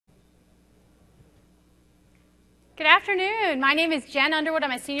Good afternoon. My name is Jen Underwood.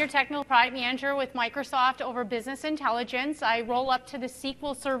 I'm a Senior Technical Product Manager with Microsoft over Business Intelligence. I roll up to the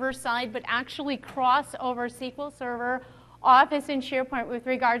SQL Server side, but actually cross over SQL Server, Office, and SharePoint with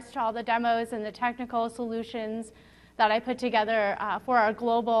regards to all the demos and the technical solutions that I put together for our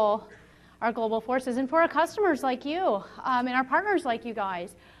global forces and for our customers like you and our partners like you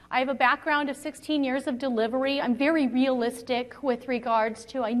guys. I have a background of 16 years of delivery. I'm very realistic with regards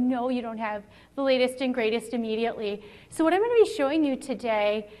to, I know you don't have the latest and greatest immediately. So what I'm going to be showing you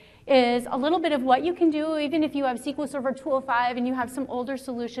today is a little bit of what you can do even if you have SQL Server 205 and you have some older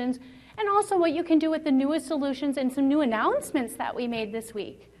solutions, and also what you can do with the newest solutions and some new announcements that we made this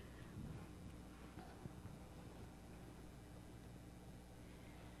week.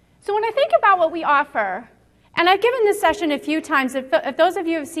 So when I think about what we offer, and I've given this session a few times. If those of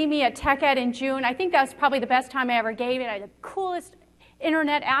you have seen me at TechEd in June, I think that's probably the best time I ever gave it. I had the coolest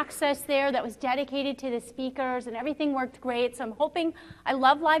internet access there that was dedicated to the speakers, and everything worked great. So I'm hoping, I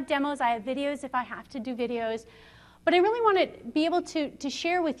love live demos. I have videos if I have to do videos. But I really want to be able to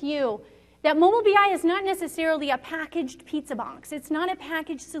share with you that mobile BI is not necessarily a packaged pizza box. It's not a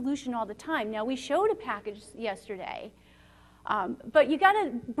packaged solution all the time. Now, we showed a package yesterday. But you got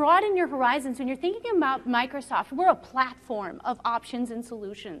to broaden your horizons. When you're thinking about Microsoft, we're a platform of options and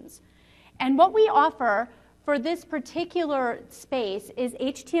solutions. And what we offer for this particular space is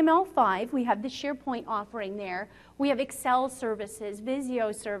HTML5. We have the SharePoint offering there. We have Excel services,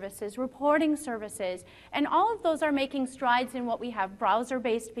 Visio services, reporting services. And all of those are making strides in what we have,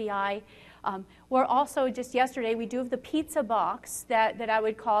 browser-based BI. We're also, just yesterday, we do have the pizza box that I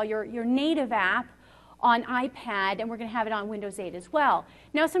would call your native app on iPad, and we're going to have it on Windows 8 as well.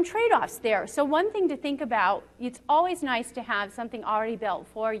 Now, some trade-offs there. So one thing to think about, it's always nice to have something already built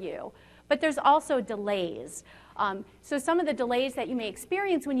for you, but there's also delays. So some of the delays that you may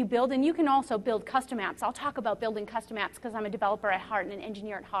experience when you build, and you can also build custom apps. I'll talk about building custom apps because I'm a developer at heart and an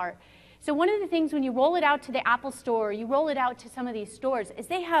engineer at heart. So one of the things when you roll it out to the Apple Store, you roll it out to some of these stores, is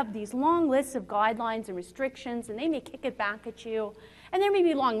they have these long lists of guidelines and restrictions, and they may kick it back at you. And there may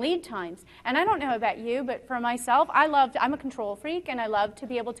be long lead times. And I don't know about you, but for myself, I'm a control freak, and I love to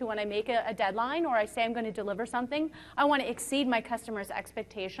be able to, when I make a deadline or I say I'm going to deliver something, I want to exceed my customers'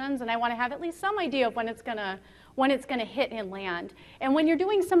 expectations, and I want to have at least some idea of when it's going to hit and land. And when you're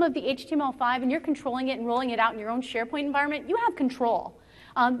doing some of the HTML5 and you're controlling it and rolling it out in your own SharePoint environment, you have control.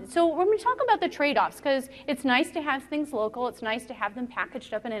 So we're going to talk about the trade-offs, because it's nice to have things local. It's nice to have them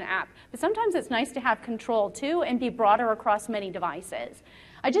packaged up in an app. But sometimes it's nice to have control, too, and be broader across many devices.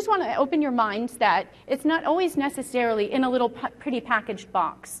 I just want to open your minds that it's not always necessarily in a little pretty packaged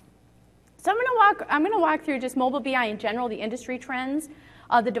box. So I'm going to walk through just mobile BI in general, the industry trends,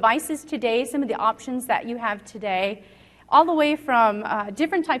 the devices today, some of the options that you have today, all the way from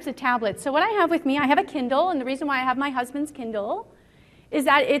different types of tablets. So what I have with me, I have a Kindle, and the reason why I have my husband's Kindle is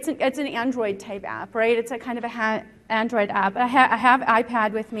that it's an Android type app, right? It's a kind of a Android app. I have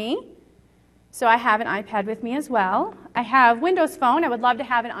iPad with me, so I have an iPad with me as well. I have Windows Phone. I would love to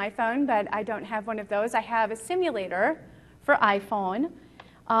have an iPhone, but I don't have one of those. I have a simulator for iPhone.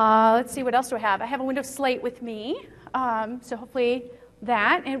 Let's see, what else do I have? I have a Windows Slate with me, so hopefully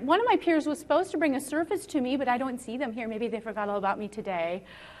that. And one of my peers was supposed to bring a Surface to me, but I don't see them here. Maybe they forgot all about me today.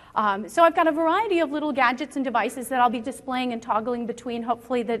 So I've got a variety of little gadgets and devices that I'll be displaying and toggling between.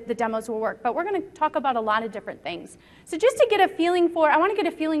 Hopefully the demos will work. But we're going to talk about a lot of different things. So just to get a feeling I want to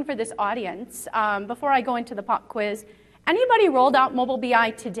get a feeling for this audience before I go into the pop quiz. Anybody rolled out mobile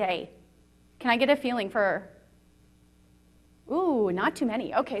BI today? Can I get a feeling for? Ooh, not too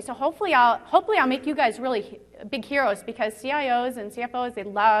many. Okay, so hopefully I'll make you guys really big heroes, because CIOs and CFOs, they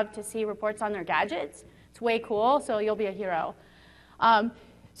love to see reports on their gadgets. It's way cool, so you'll be a hero.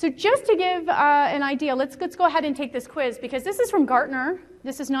 So just to give an idea, let's go ahead and take this quiz, because this is from Gartner.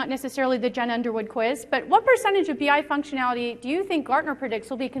 This is not necessarily the Jen Underwood quiz, but what percentage of BI functionality do you think Gartner predicts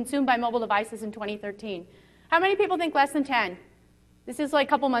will be consumed by mobile devices in 2013? How many people think less than 10? This is like a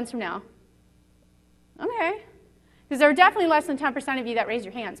couple months from now. Okay. Because there are definitely less than 10% of you that raise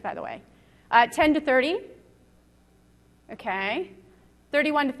your hands, by the way. 10 to 30? Okay.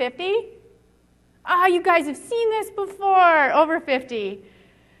 31 to 50? Ah, you guys have seen this before. Over 50.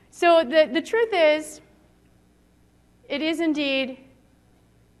 So the truth is, it is indeed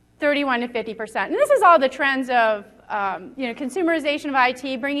 31 to 50%. And this is all the trends of consumerization of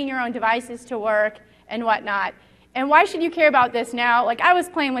IT, bringing your own devices to work, and whatnot. And why should you care about this now? Like, I was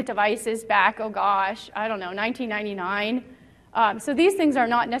playing with devices back, oh gosh, I don't know, 1999. So these things are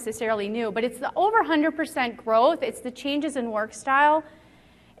not necessarily new, but it's the over 100% growth. It's the changes in work style.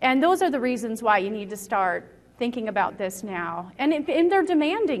 And those are the reasons why you need to start thinking about this now, and they're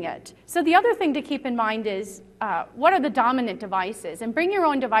demanding it. So the other thing to keep in mind is what are the dominant devices? And bring your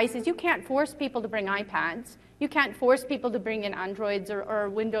own devices. You can't force people to bring iPads. You can't force people to bring in Androids or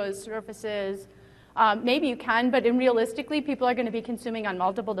Windows Surfaces. Maybe you can, but realistically, people are going to be consuming on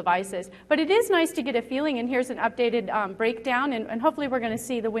multiple devices. But it is nice to get a feeling, and here's an updated breakdown, and hopefully we're going to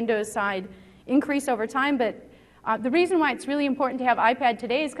see the Windows side increase over time. But the reason why it's really important to have iPad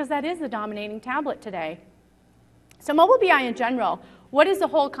today is because that is the dominating tablet today. So mobile BI in general, what is the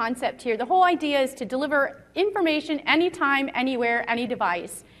whole concept here? The whole idea is to deliver information anytime, anywhere, any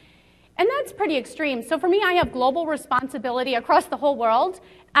device. And that's pretty extreme. So for me, I have global responsibility across the whole world,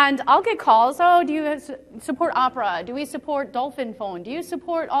 and I'll get calls, oh, do you support Opera? Do we support Dolphin Phone? Do you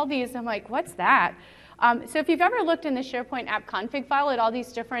support all these? I'm like, what's that? So if you've ever looked in the SharePoint app config file at all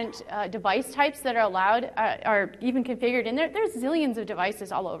these different device types that are allowed, are even configured in there, there's zillions of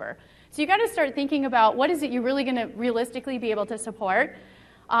devices all over. So you got to start thinking about what is it you're really going to realistically be able to support,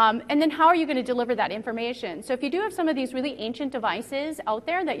 and then how are you going to deliver that information. So if you do have some of these really ancient devices out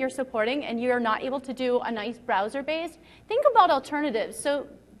there that you're supporting and you're not able to do a nice browser-based, think about alternatives. So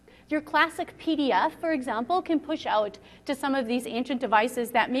your classic PDF, for example, can push out to some of these ancient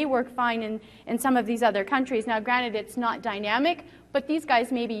devices that may work fine in some of these other countries. Now, granted, it's not dynamic, but these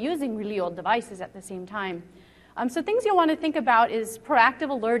guys may be using really old devices at the same time. So things you'll want to think about is proactive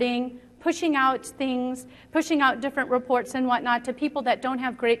alerting, pushing out things, pushing out different reports and whatnot to people that don't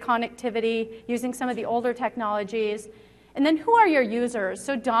have great connectivity, using some of the older technologies. And then who are your users?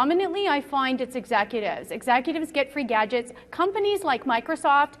 So dominantly, I find it's executives. Executives get free gadgets. Companies like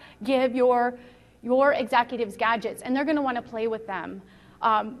Microsoft give your executives gadgets, and they're going to want to play with them.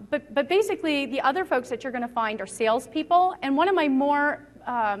 But basically, the other folks that you're going to find are salespeople. And one of my more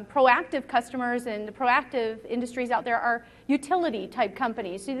proactive customers and the proactive industries out there are utility-type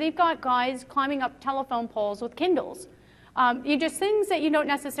companies. So they've got guys climbing up telephone poles with Kindles. You just things that you don't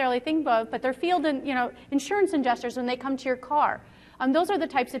necessarily think of, but they're field and insurance adjusters when they come to your car. Those are the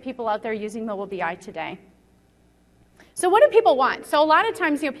types of people out there using mobile BI today. So what do people want? So a lot of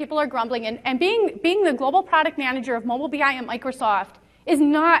times, people are grumbling, and being the global product manager of mobile BI at Microsoft is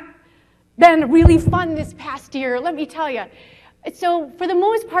not been really fun this past year, let me tell you. So for the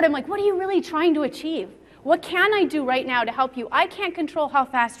most part, I'm like, what are you really trying to achieve? What can I do right now to help you? I can't control how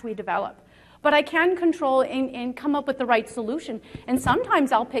fast we develop, but I can control and come up with the right solution. And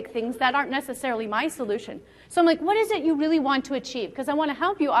sometimes I'll pick things that aren't necessarily my solution. So I'm like, what is it you really want to achieve? Because I want to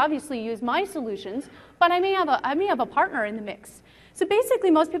help you obviously use my solutions, but I may have a partner in the mix. So basically,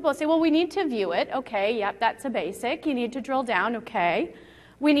 most people say, well, we need to view it. Okay, yep, that's a basic. You need to drill down. Okay.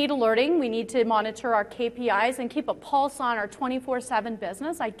 We need alerting. We need to monitor our KPIs and keep a pulse on our 24/7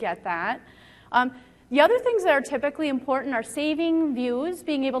 business. I get that. The other things that are typically important are saving views,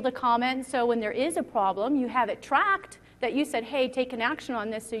 being able to comment. So when there is a problem, you have it tracked that you said, hey, take an action on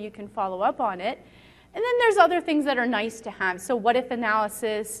this so you can follow up on it. And then there's other things that are nice to have. So what if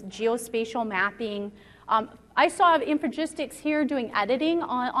analysis, geospatial mapping. I saw Infragistics here doing editing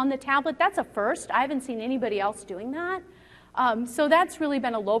on the tablet. That's a first. I haven't seen anybody else doing that. So that's really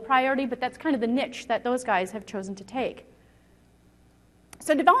been a low priority, but that's kind of the niche that those guys have chosen to take.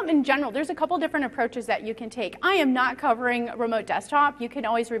 So development in general, there's a couple different approaches that you can take. I am not covering remote desktop. You can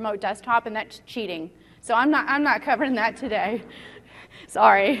always remote desktop, and that's cheating. So I'm not covering that today.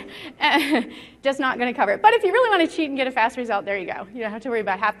 Sorry. Just not going to cover it. But if you really want to cheat and get a fast result, there you go. You don't have to worry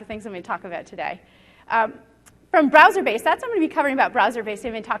about half the things I'm going to talk about today. From browser-based, that's what I'm going to be covering about browser-based.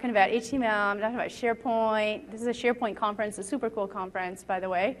 I've been talking about HTML, I'm talking about SharePoint. This is a SharePoint conference, a super cool conference, by the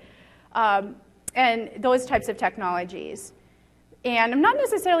way, and those types of technologies. And I'm not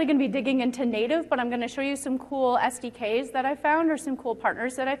necessarily going to be digging into native, but I'm going to show you some cool SDKs that I found or some cool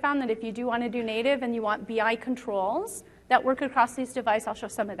partners that I found that if you do want to do native and you want BI controls that work across these devices, I'll show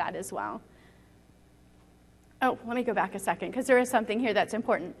some of that as well. Oh, let me go back a second because there is something here that's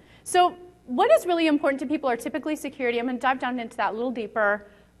important. So what is really important to people are typically security. I'm going to dive down into that a little deeper.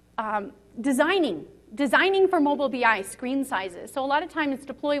 Designing for mobile BI, screen sizes. So a lot of times it's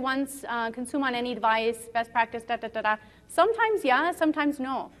deploy once, consume on any device, best practice, da-da-da-da. Sometimes yeah, sometimes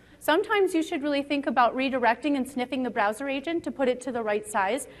no. Sometimes you should really think about redirecting and sniffing the browser agent to put it to the right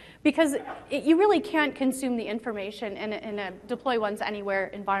size because you really can't consume the information in a deploy once anywhere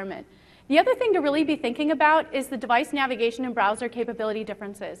environment. The other thing to really be thinking about is the device navigation and browser capability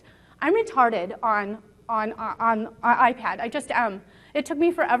differences. I'm retarded on iPad. I just am. It took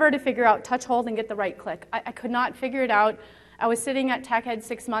me forever to figure out touch hold and get the right click. I could not figure it out. I was sitting at TechEd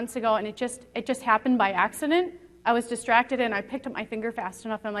 6 months ago, and it just happened by accident. I was distracted and I picked up my finger fast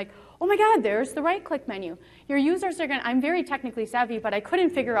enough and I'm like, oh my God, there's the right-click menu. Your users are going to, I'm very technically savvy, but I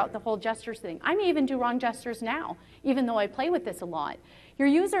couldn't figure out the whole gestures thing. I may even do wrong gestures now, even though I play with this a lot. Your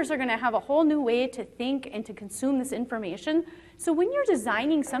users are going to have a whole new way to think and to consume this information. So when you're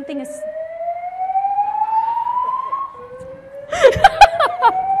designing something as...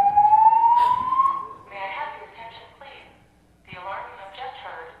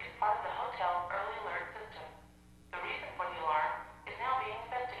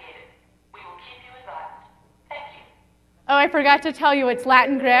 Oh, I forgot to tell you, it's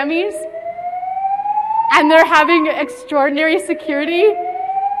Latin Grammys, and they're having extraordinary security,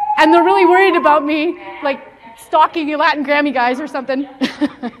 and they're really worried about me, like stalking you Latin Grammy guys or something.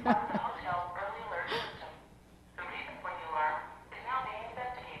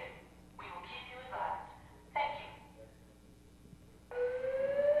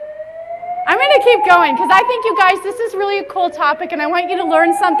 I'm going to keep going, because I think you guys, this is really a cool topic, and I want you to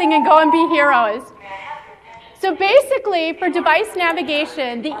learn something and go and be heroes. So basically, for device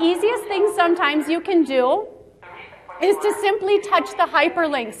navigation, the easiest thing sometimes you can do is to simply touch the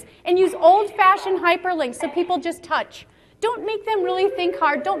hyperlinks and use old-fashioned hyperlinks so people just touch. Don't make them really think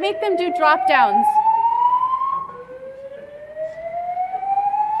hard. Don't make them do drop-downs.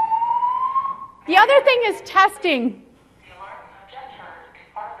 The other thing is testing. The alarm subject heard is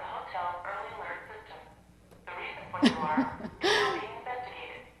part of the hotel early alert system. The reason for the alarm is now being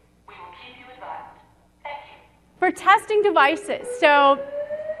investigated. We will keep you advised. Thank you. For testing devices, so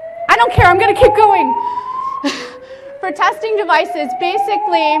I don't care, I'm going to keep going. For testing devices,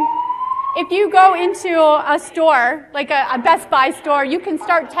 basically, if you go into a store, like a Best Buy store, you can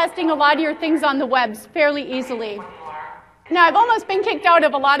start testing a lot of your things on the webs fairly easily. Now, I've almost been kicked out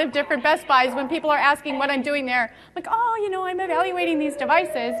of a lot of different Best Buys when people are asking what I'm doing there. Like, oh, you know, I'm evaluating these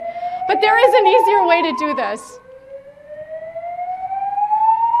devices. But there is an easier way to do this.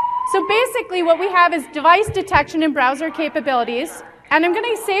 So basically what we have is device detection and browser capabilities. And I'm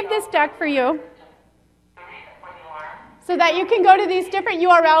going to save this deck for you so that you can go to these different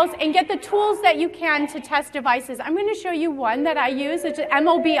URLs and get the tools that you can to test devices. I'm going to show you one that I use. It's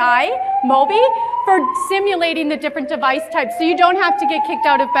MOBI, for simulating the different device types so you don't have to get kicked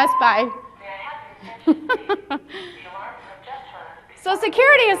out of Best Buy. So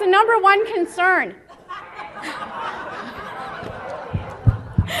security is the #1 concern.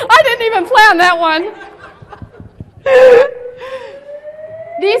 I didn't even plan that one.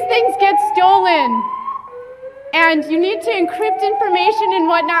 These things get stolen. And you need to encrypt information and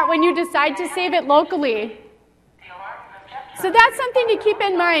whatnot when you decide to save it locally. So that's something to keep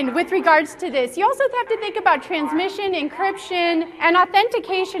in mind with regards to this. You also have to think about transmission, encryption, and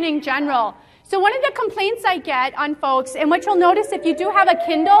authentication in general. So one of the complaints I get on folks, and what you'll notice if you do have a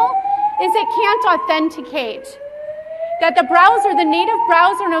Kindle, is it can't authenticate. That the browser, the native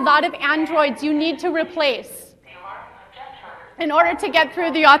browser in a lot of Androids, you need to replace in order to get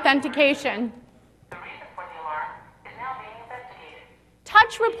through the authentication.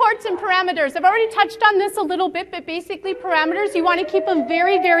 Touch reports and parameters. I've already touched on this a little bit, but basically parameters, you want to keep them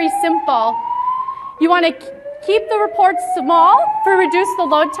very, very simple. You want to keep the reports small for reduce the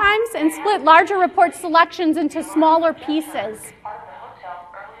load times and split larger report selections into smaller pieces.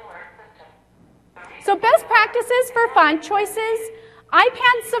 So best practices for font choices.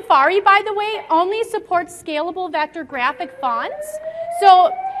 iPad Safari, by the way, only supports scalable vector graphic fonts.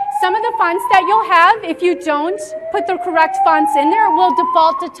 So some of the fonts that you'll have, if you don't put the correct fonts in there, will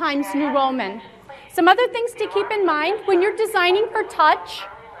default to Times New Roman. Some other things to keep in mind when you're designing for touch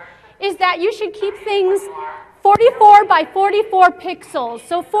is that you should keep things 44 by 44 pixels.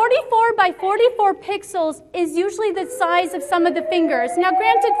 So 44 by 44 pixels is usually the size of some of the fingers. Now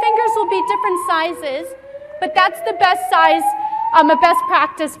granted, fingers will be different sizes, but that's the best size, a best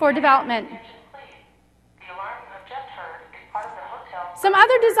practice for development. Some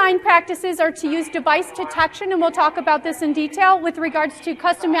other design practices are to use device detection, and we'll talk about this in detail with regards to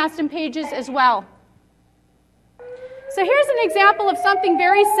custom masking pages as well. So here's an example of something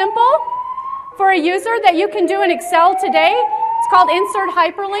very simple for a user that you can do in Excel today. It's called Insert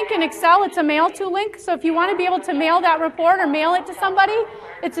Hyperlink in Excel. It's a mail to link. So if you want to be able to mail that report or mail it to somebody,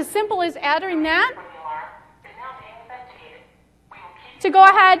 it's as simple as adding that to go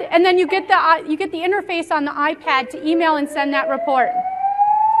ahead, and then you get the interface on the iPad to email and send that report.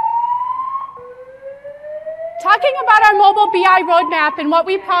 Talking about our mobile BI roadmap and what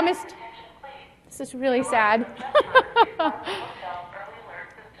we promised. This is really sad.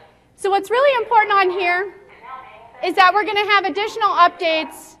 So what's really important on here is that we're going to have additional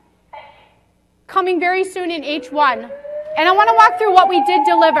updates coming very soon in H1. And I want to walk through what we did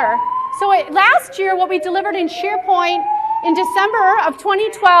deliver. So last year, what we delivered in SharePoint in December of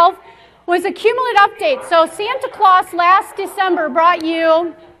 2012 was a cumulative update. So Santa Claus last December brought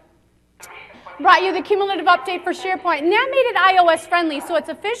you the cumulative update for SharePoint, and that made it iOS friendly. So it's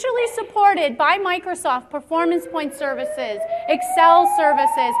officially supported by Microsoft Performance Point services, Excel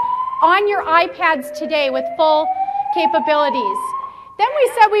services, on your iPads today with full capabilities. Then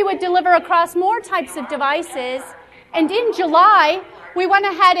we said we would deliver across more types of devices, and in July, we went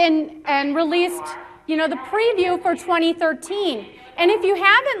ahead and released, the preview for 2013. And if you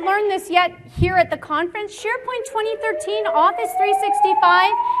haven't learned this yet here at the conference, SharePoint 2013 Office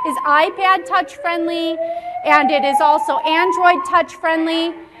 365 is iPad touch-friendly, and it is also Android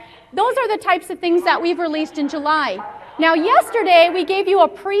touch-friendly. Those are the types of things that we've released in July. Now, yesterday, we gave you a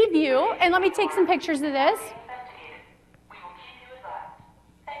preview, and let me take some pictures of this.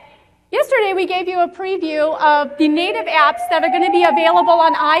 Yesterday, we gave you a preview of the native apps that are going to be available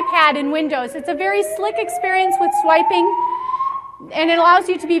on iPad and Windows. It's a very slick experience with swiping, and it allows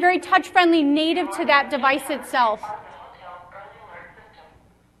you to be very touch-friendly native to that device itself.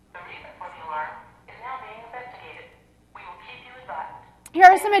 Here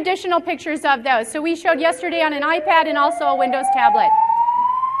are some additional pictures of those. So we showed yesterday on an iPad and also a Windows tablet.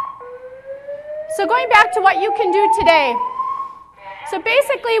 So going back to what you can do today. So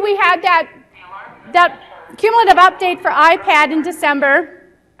basically, we had that cumulative update for iPad in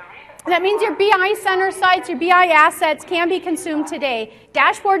December. That means your BI Center sites, your BI assets can be consumed today.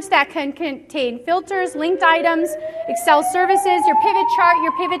 Dashboards that can contain filters, linked items, Excel services, your pivot chart,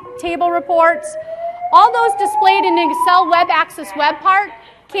 your pivot table reports, all those displayed in an Excel Web Access web part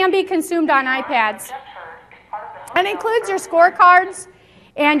can be consumed on iPads. And it includes your scorecards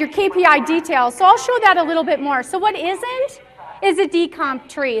and your KPI details. So I'll show that a little bit more. So what isn't is a decomp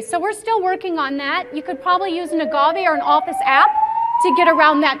tree. So we're still working on that. You could probably use an Agave or an Office app to get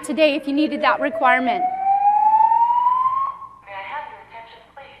around that today if you needed that requirement.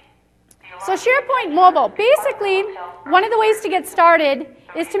 So SharePoint Mobile. Basically, one of the ways to get started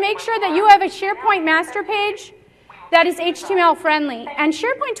is to make sure that you have a SharePoint master page that is HTML friendly. And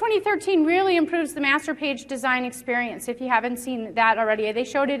SharePoint 2013 really improves the master page design experience if you haven't seen that already. They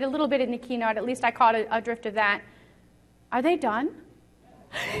showed it a little bit in the keynote. At least I caught a drift of that. Are they done?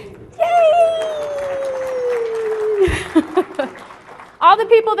 Yay! All the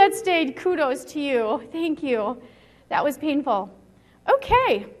people that stayed, kudos to you. Thank you. That was painful.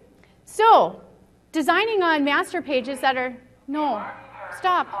 Okay, so designing on master pages that are, no,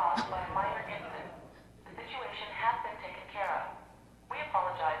 stop. The situation has been taken care of. We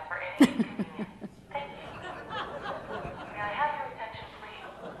apologize for any inconvenience. Thank you. May I have your attention,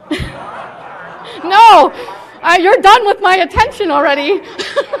 please? No! You're done with my attention already. We apologize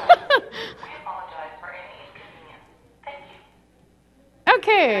for any inconvenience. Thank you.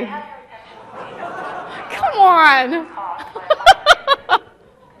 Okay. May I have your attention, please? Come on. The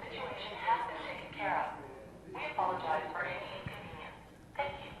situation has been taken care of. We apologize for any inconvenience.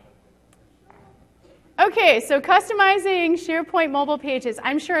 Thank you. Okay, so customizing SharePoint mobile pages.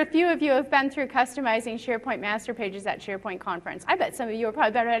 I'm sure a few of you have been through customizing SharePoint master pages at SharePoint Conference. I bet some of you are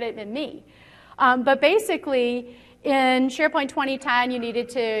probably better at it than me. But basically, in SharePoint 2010, you needed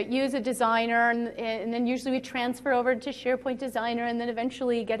to use a designer, and then usually we transfer over to SharePoint Designer, and then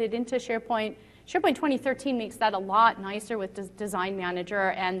eventually get it into SharePoint. SharePoint 2013 makes that a lot nicer with Design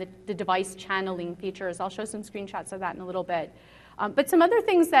Manager and the device channeling features. I'll show some screenshots of that in a little bit. But some other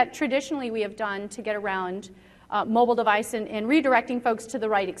things that traditionally we have done to get around mobile device and redirecting folks to the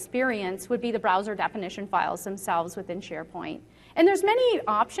right experience would be the browser definition files themselves within SharePoint. And there's many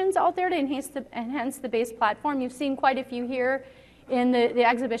options out there to enhance the base platform. You've seen quite a few here in the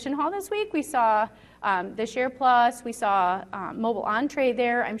exhibition hall this week. We saw the Share Plus, we saw Mobile Entree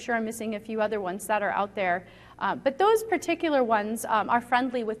there. I'm sure I'm missing a few other ones that are out there. But those particular ones are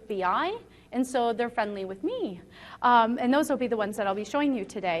friendly with BI, and so they're friendly with me. And those will be the ones that I'll be showing you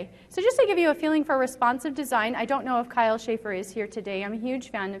today. So just to give you a feeling for responsive design, I don't know if Kyle Schaefer is here today. I'm a huge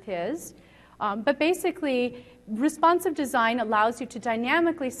fan of his. But basically, responsive design allows you to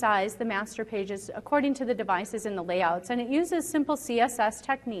dynamically size the master pages according to the devices and the layouts, and it uses simple CSS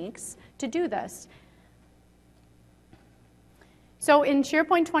techniques to do this. So in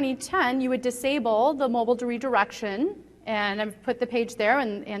SharePoint 2010, you would disable the mobile redirection, and I've put the page there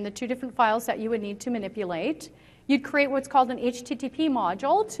and the two different files that you would need to manipulate. You'd create what's called an HTTP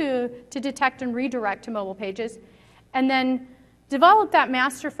module to detect and redirect to mobile pages, and then develop that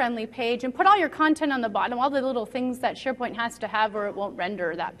master-friendly page and put all your content on the bottom, all the little things that SharePoint has to have or it won't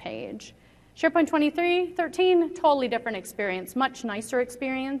render that page. SharePoint 2013, totally different experience, much nicer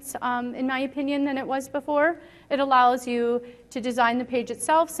experience, in my opinion, than it was before. It allows you to design the page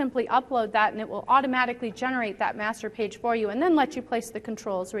itself, simply upload that, and it will automatically generate that master page for you, and then let you place the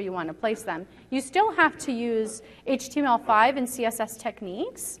controls where you want to place them. You still have to use HTML5 and CSS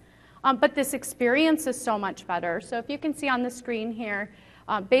techniques, but this experience is so much better. So if you can see on the screen here,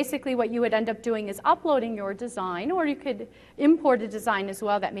 basically what you would end up doing is uploading your design, or you could import a design as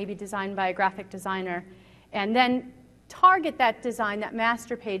well that may be designed by a graphic designer, and then target that design, that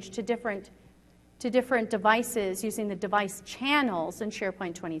master page, to different devices using the device channels in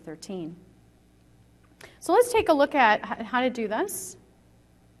SharePoint 2013. So let's take a look at how to do this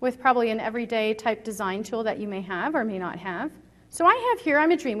with probably an everyday type design tool that you may have or may not have. So I have here,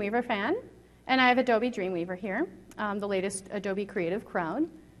 I'm a Dreamweaver fan, and I have Adobe Dreamweaver here, the latest Adobe Creative Cloud.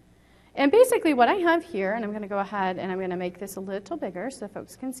 And basically what I have here, and I'm going to go ahead and I'm going to make this a little bigger so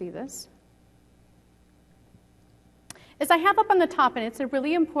folks can see this, is I have up on the top, and it's a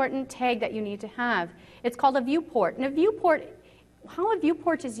really important tag that you need to have. It's called a viewport. And a viewport, how a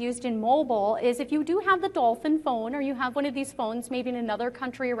viewport is used in mobile is if you do have the Dolphin phone, or you have one of these phones maybe in another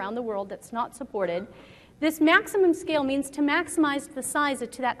country around the world that's not supported, this maximum scale means to maximize the size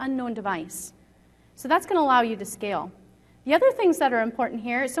to that unknown device. So that's going to allow you to scale. The other things that are important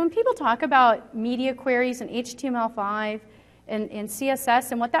here, so when people talk about media queries and HTML5 and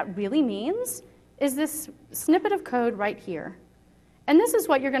CSS, and what that really means is this snippet of code right here. And this is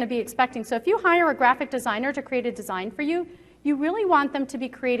what you're going to be expecting. So if you hire a graphic designer to create a design for you, you really want them to be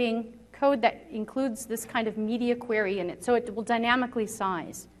creating code that includes this kind of media query in it, so it will dynamically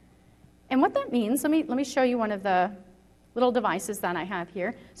size. And what that means, let me show you one of the little devices that I have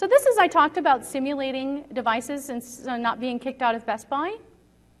here. So this is, I talked about simulating devices and not being kicked out of Best Buy.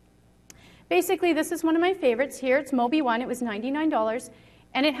 Basically, this is one of my favorites here. It's Mobi One. It was $99.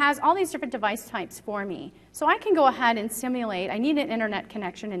 And it has all these different device types for me. So I can go ahead and simulate. I need an internet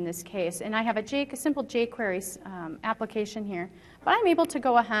connection in this case. And I have a simple jQuery application here. But I'm able to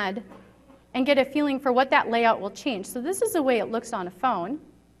go ahead and get a feeling for what that layout will change. So this is the way it looks on a phone.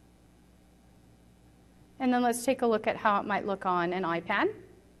 And then let's take a look at how it might look on an iPad.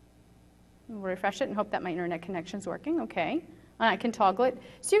 We'll refresh it and hope that my internet connection's working. Okay. And I can toggle it.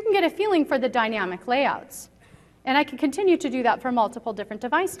 So you can get a feeling for the dynamic layouts. And I can continue to do that for multiple different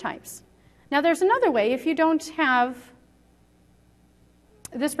device types. Now there's another way. If you don't have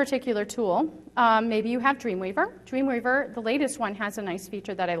this particular tool, maybe you have Dreamweaver. Dreamweaver, the latest one, has a nice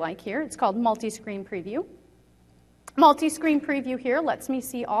feature that I like here. It's called multi-screen preview. Multi-screen preview here lets me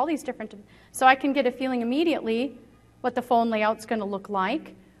see all these different, so I can get a feeling immediately what the phone layout's going to look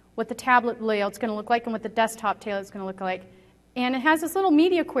like, what the tablet layout's going to look like, and what the desktop layout's going to look like. And it has this little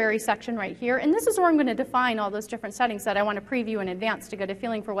media query section right here, and this is where I'm going to define all those different settings that I want to preview in advance to get a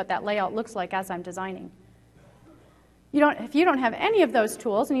feeling for what that layout looks like as I'm designing. If you don't have any of those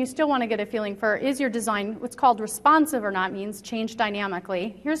tools and you still want to get a feeling for is your design what's called responsive or not, means change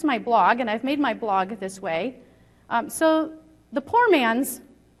dynamically. Here's my blog, and I've made my blog this way. So the poor man's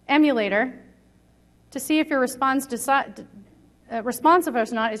emulator, to see if you're responsive or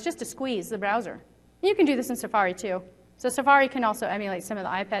not, is just to squeeze the browser. You can do this in Safari too. So Safari can also emulate some of the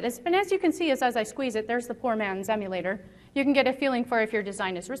iPad. And as you can see, as I squeeze it, there's the poor man's emulator. You can get a feeling for if your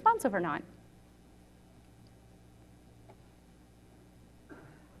design is responsive or not.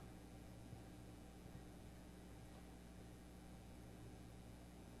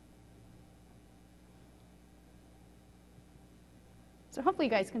 So hopefully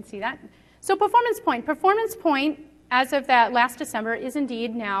you guys can see that. So Performance Point, as of that last December, is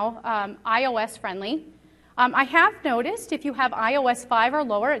indeed now iOS friendly. I have noticed if you have iOS 5 or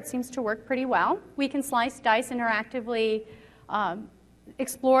lower, it seems to work pretty well. We can slice, dice, interactively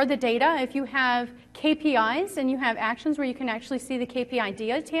explore the data. If you have KPIs and you have actions where you can actually see the KPI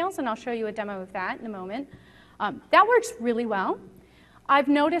details, and I'll show you a demo of that in a moment, that works really well. I've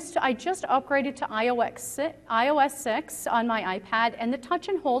noticed I just upgraded to iOS 6 on my iPad, and the touch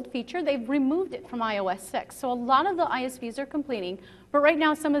and hold feature, they've removed it from iOS 6. So a lot of the ISVs are complaining, but right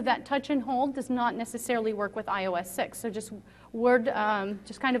now some of that touch and hold does not necessarily work with iOS 6. So just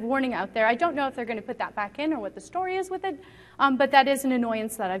kind of warning out there. I don't know if they're going to put that back in or what the story is with it, but that is an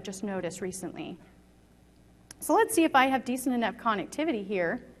annoyance that I've just noticed recently. So let's see if I have decent enough connectivity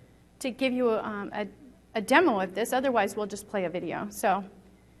here to give you a demo of this. Otherwise, we'll just play a video. So,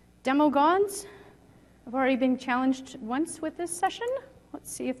 demo gods. I've already been challenged once with this session. Let's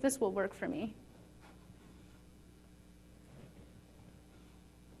see if this will work for me.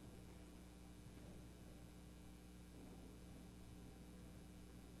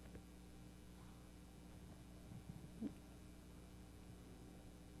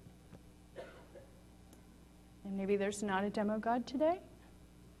 maybe there's not a demo god today.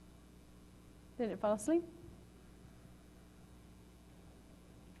 Did it fall asleep?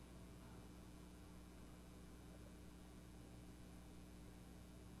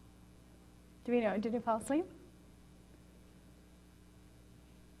 Do we know? Did it fall asleep?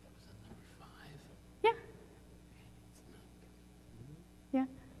 Yeah. Yeah.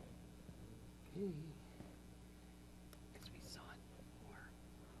 Because we saw it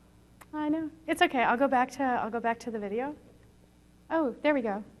before. I know. It's okay. I'll go back to the video. Oh, there we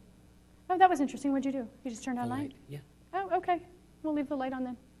go. Oh, that was interesting. What'd you do? You just turned on light? Yeah. Oh, okay. We'll leave the light on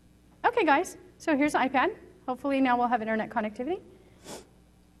then. Okay, guys. So here's the iPad. Hopefully now we'll have internet connectivity.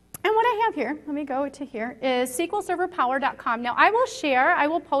 And what I have here, let me go to here, is SQLServerPower.com. Now I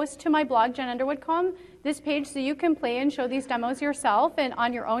will post to my blog, JenUnderwood.com, this page so you can play and show these demos yourself and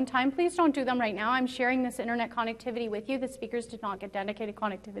on your own time. Please don't do them right now. I'm sharing this internet connectivity with you. The speakers did not get dedicated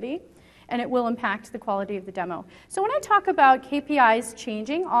connectivity, and it will impact the quality of the demo. So when I talk about KPIs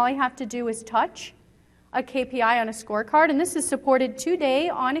changing, all I have to do is touch a KPI on a scorecard, and this is supported today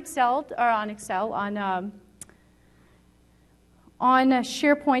on on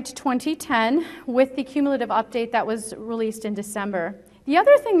SharePoint 2010 with the cumulative update that was released in December. The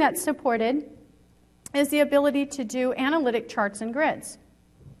other thing that's supported is the ability to do analytic charts and grids.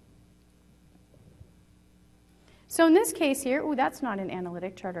 So in this case here, ooh, that's not an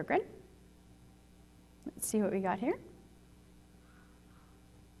analytic chart or grid. Let's see what we got here.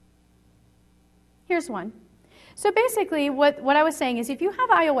 Here's one. So basically what I was saying is if you have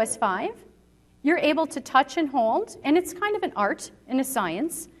iOS 5, you're able to touch and hold, and it's kind of an art and a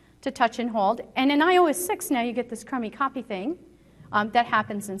science to touch and hold. And in iOS 6 now you get this crummy copy thing that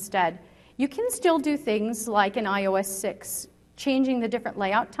happens instead. You can still do things like in iOS 6, changing the different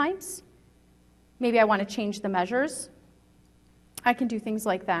layout types. Maybe I want to change the measures. I can do things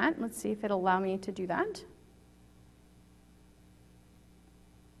like that. Let's see if it'll allow me to do that.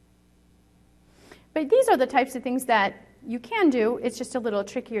 But these are the types of things that you can do. It's just a little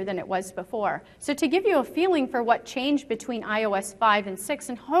trickier than it was before. So to give you a feeling for what changed between iOS 5 and 6,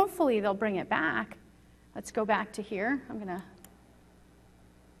 and hopefully they'll bring it back. Let's go back to here. I'm going to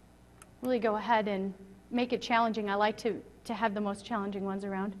really go ahead and make it challenging. I like to have the most challenging ones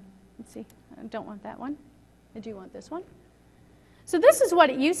around. Let's see. I don't want that one. I do want this one. So this is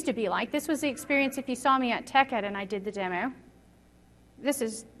what it used to be like. This was the experience if you saw me at TechEd and I did the demo. This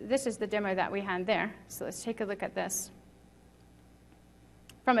is the demo that we had there. So let's take a look at this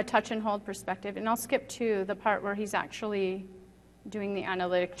from a touch and hold perspective. And I'll skip to the part where he's actually doing the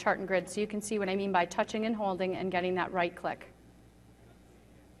analytic chart and grid so you can see what I mean by touching and holding and getting that right click.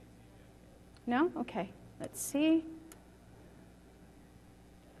 No? Okay. Let's see.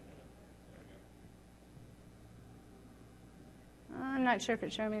 I'm not sure if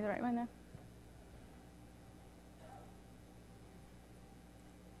it's showing me the right one, though.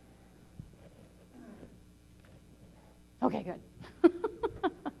 Okay, good.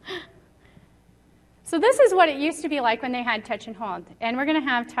 So this is what it used to be like when they had touch and hold. And we're going to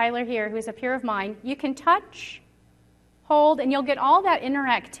have Tyler here, who's a peer of mine. You can touch, hold, and you'll get all that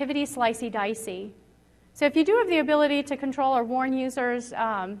interactivity slicey-dicey. So if you do have the ability to control or warn users,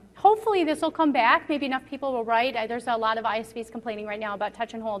 hopefully this will come back. Maybe enough people will write. There's a lot of ISVs complaining right now about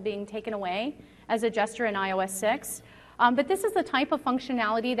touch and hold being taken away as a gesture in iOS 6. But this is the type of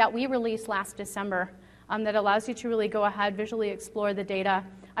functionality that we released last December that allows you to really go ahead, visually explore the data.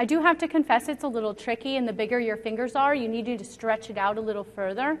 I do have to confess it's a little tricky, and the bigger your fingers are, you need to stretch it out a little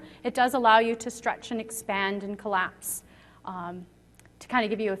further. It does allow you to stretch and expand and collapse to kind of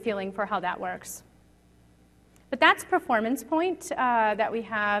give you a feeling for how that works. But that's Performance Point that we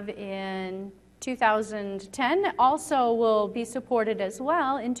have in 2010. Also will be supported as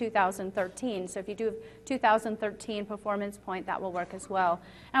well in 2013. So if you do 2013 Performance Point, that will work as well.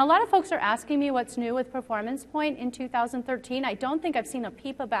 And a lot of folks are asking me what's new with Performance Point in 2013. I don't think I've seen a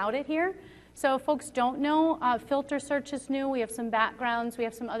peep about it here. So if folks don't know, filter search is new. We have some backgrounds. We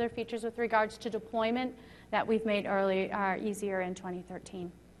have some other features with regards to deployment that we've made easier in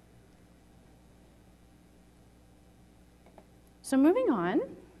 2013. So moving on,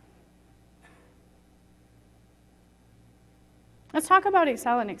 let's talk about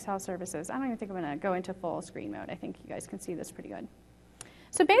Excel and Excel services. I don't even think I'm going to go into full screen mode. I think you guys can see this pretty good.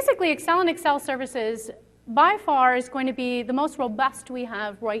 So basically, Excel and Excel services by far is going to be the most robust we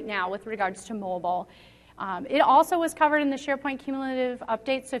have right now with regards to mobile. It also was covered in the SharePoint cumulative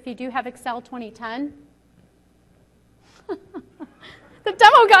update. So if you do have Excel 2010, the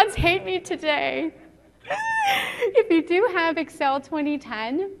demo gods hate me today. If you do have Excel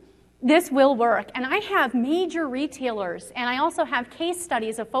 2010, this will work. And I have major retailers, and I also have case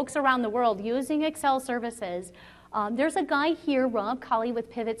studies of folks around the world using Excel services There's a guy here, Rob Colley with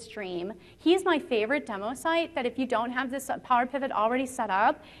Pivot Stream. He's my favorite demo site that if you don't have this Power Pivot already set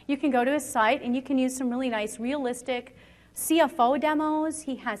up, you can go to his site and you can use some really nice realistic CFO demos.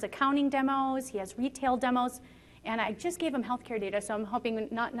 He has accounting demos, he has retail demos, and I just gave him healthcare data, so I'm hoping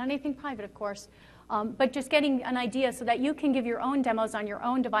not anything private, of course, but just getting an idea so that you can give your own demos on your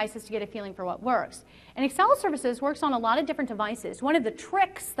own devices to get a feeling for what works. And Excel Services works on a lot of different devices. One of the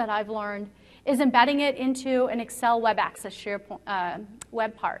tricks that I've learned is embedding it into an Excel Web Access SharePoint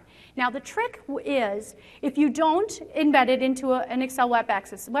web part. Now the trick is, if you don't embed it into an Excel Web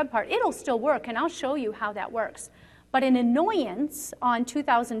Access web part, it'll still work, and I'll show you how that works. But an annoyance on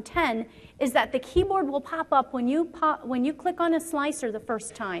 2010 is that the keyboard will pop up when you click on a slicer the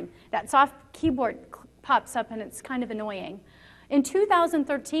first time. That soft keyboard pops up, and it's kind of annoying. In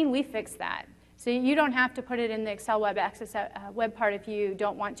 2013, we fixed that. So you don't have to put it in the Excel Web Access web part if you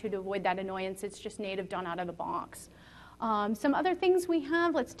don't want to avoid that annoyance. It's just native done out of the box. Some other things we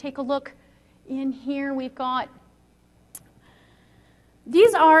have, let's take a look in here. We've got,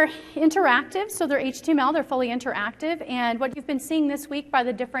 these are interactive, so they're HTML, they're fully interactive, and what you've been seeing this week by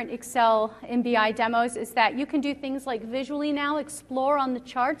the different Excel MBI demos is that you can do things like visually now explore on the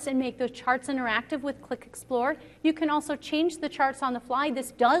charts and make those charts interactive with Click Explore. You can also change the charts on the fly.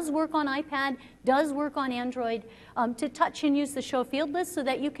 This does work on iPad, does work on Android, to touch and use the show field list so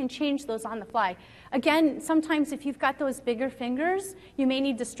that you can change those on the fly. Again, sometimes if you've got those bigger fingers, you may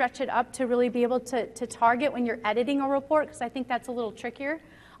need to stretch it up to really be able to target when you're editing a report, because I think that's a little trickier,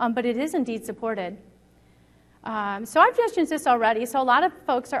 but it is indeed supported. So I've just used this already, so a lot of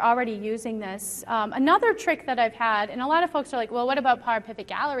folks are already using this. Another trick that I've had, and a lot of folks are like, well, what about Power Pivot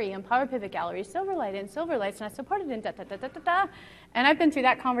Gallery? And Power Pivot Gallery Silverlight, and Silverlight's not supported in da-da-da-da-da-da. And I've been through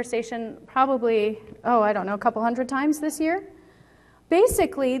that conversation probably, I don't know, a couple hundred times this year.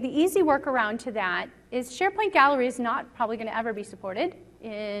 Basically, the easy workaround to that is SharePoint Gallery is not probably going to ever be supported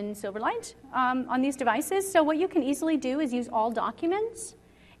in Silverlight on these devices. So what you can easily do is use all documents.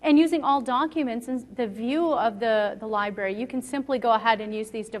 And using all documents in the view of the library, you can simply go ahead and use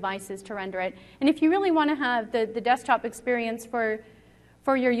these devices to render it. And if you really want to have the desktop experience for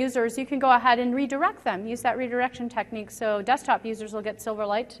your users, you can go ahead and redirect them. Use that redirection technique. So desktop users will get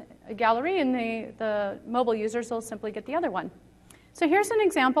Silverlight Gallery, and the mobile users will simply get the other one. So here's an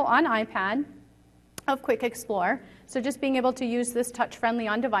example on iPad of Quick Explore. So just being able to use this touch-friendly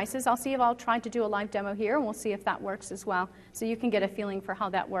on devices. I'll see if I'll try to do a live demo here, and we'll see if that works as well, so you can get a feeling for how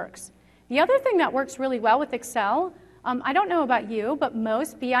that works. The other thing that works really well with Excel, I don't know about you, but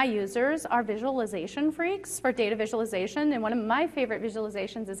most BI users are visualization freaks for data visualization, and one of my favorite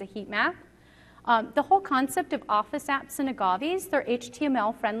visualizations is a heat map. The whole concept of Office apps and Agavis, they're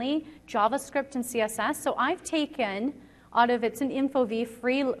HTML-friendly, JavaScript and CSS, so I've taken it's an InfoV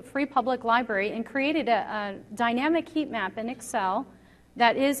free public library, and created a dynamic heat map in Excel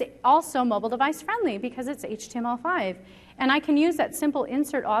that is also mobile device friendly because it's HTML5. And I can use that simple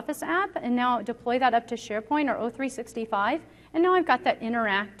insert Office app and now deploy that up to SharePoint or O365. And now I've got that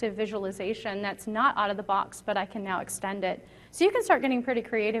interactive visualization that's not out of the box, but I can now extend it. So you can start getting pretty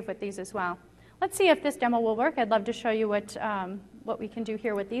creative with these as well. Let's see if this demo will work. I'd love to show you what we can do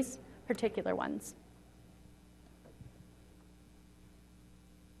here with these particular ones.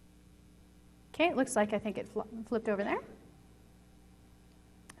 Okay, it looks like I think it flipped over there.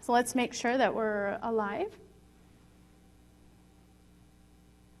 So let's make sure that we're alive.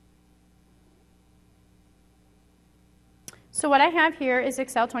 So what I have here is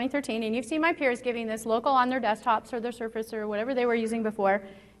Excel 2013, and you've seen my peers giving this local on their desktops or their Surface or whatever they were using before.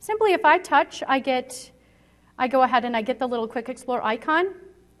 Simply, if I touch, I go ahead and I get the little Quick Explore icon.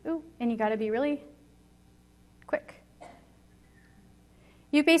 Ooh, and you got to be really quick.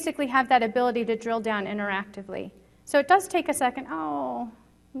 You basically have that ability to drill down interactively. So it does take a second. Oh,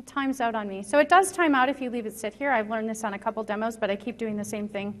 it time's out on me. So it does time out if you leave it sit here. I've learned this on a couple demos, but I keep doing the same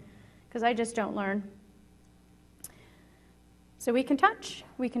thing because I just don't learn. So we can touch,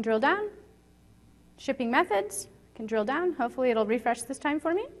 we can drill down. Shipping methods, can drill down. Hopefully it'll refresh this time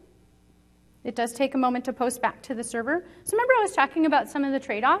for me. It does take a moment to post back to the server. So remember I was talking about some of the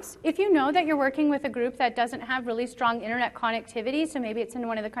trade-offs? If you know that you're working with a group that doesn't have really strong internet connectivity, so maybe it's in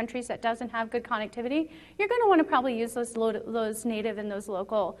one of the countries that doesn't have good connectivity, you're going to want to probably use those native and those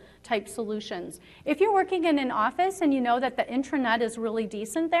local type solutions. If you're working in an office and you know that the intranet is really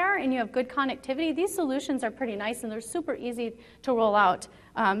decent there and you have good connectivity, these solutions are pretty nice and they're super easy to roll out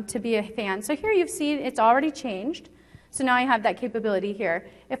to be a fan. So here you've seen it's already changed. So now I have that capability here.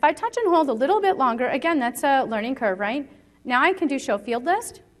 If I touch and hold a little bit longer, again, that's a learning curve, right? Now I can do show field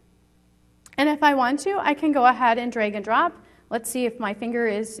list. And if I want to, I can go ahead and drag and drop. Let's see if my finger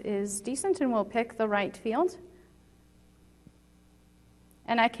is decent, and we'll pick the right field.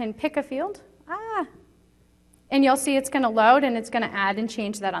 and I can pick a field. And you'll see it's going to load, and it's going to add and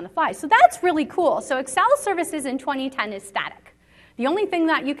change that on the fly. So that's really cool. So Excel services in 2010 is static. The only thing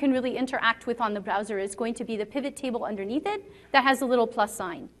that you can really interact with on the browser is going to be the pivot table underneath it that has a little plus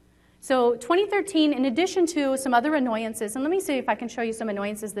sign. So 2013, in addition to some other annoyances, and let me see if I can show you some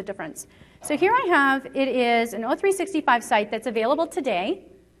annoyances, the difference. So here I have, it is an O365 site that's available today.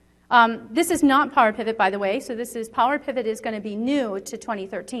 This is not Power Pivot, by the way. So this is Power Pivot is going to be new to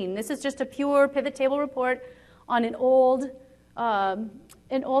 2013. This is just a pure pivot table report on an old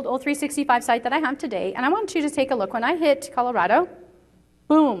O365 site that I have today. And I want you to take a look. When I hit Colorado,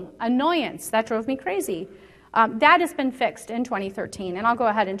 boom, annoyance. That drove me crazy. That has been fixed in 2013, and I'll go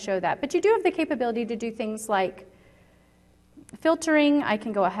ahead and show that. But you do have the capability to do things like filtering. I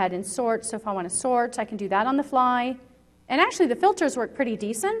can go ahead and sort. So if I want to sort, I can do that on the fly. And actually, the filters work pretty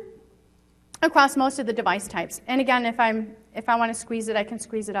decent across most of the device types. And again, if I want to squeeze it, I can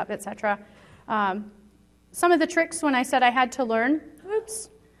squeeze it up, etc. Some of the tricks when I said I had to learn,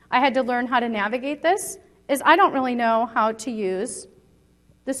 I had to learn how to navigate this, is I don't really know how to use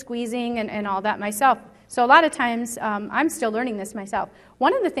the squeezing and all that myself. So a lot of times, I'm still learning this myself.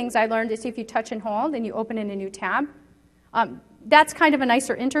 One of the things I learned is if you touch and hold and you open in a new tab, that's kind of a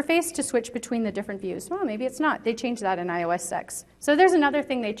nicer interface to switch between the different views. Well, maybe it's not. They changed that in iOS 6. So there's another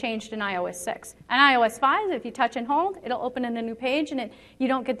thing they changed in iOS 6. In iOS 5, if you touch and hold, it'll open in a new page, and you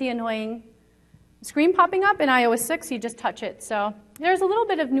don't get the annoying screen popping up. In iOS 6, you just touch it. So there's a little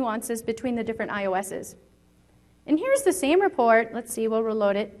bit of nuances between the different iOSs. And here's the same report. Let's see, we'll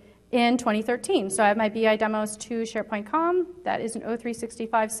reload it in 2013. So I have my BI demos to SharePoint.com. That is an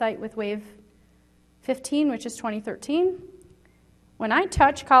O365 site with Wave 15, which is 2013. When I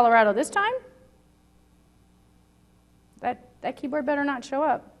touch Colorado this time, that keyboard better not show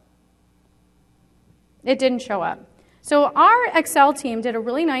up. It didn't show up. So our Excel team did a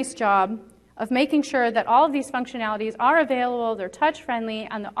really nice job of making sure that all of these functionalities are available, they're touch-friendly,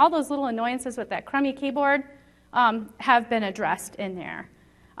 and all those little annoyances with that crummy keyboard have been addressed in there.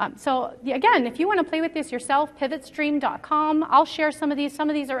 So again, if you want to play with this yourself, pivotstream.com. I'll share some of these. Some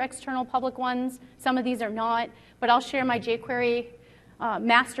of these are external public ones. Some of these are not. But I'll share my jQuery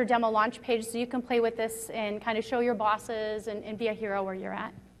master demo launch page so you can play with this and kind of show your bosses and be a hero where you're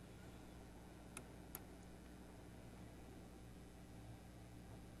at.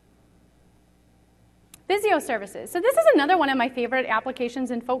 Visio services. So this is another one of my favorite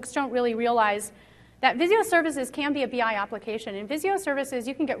applications, and folks don't really realize that Visio services can be a BI application. In Visio services,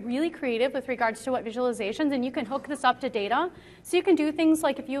 you can get really creative with regards to what visualizations, and you can hook this up to data. So you can do things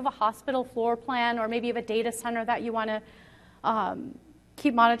like if you have a hospital floor plan, or maybe you have a data center that you want to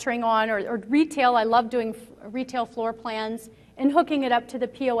keep monitoring on, or retail. I love doing retail floor plans and hooking it up to the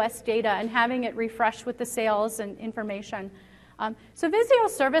POS data and having it refreshed with the sales and information. So Visio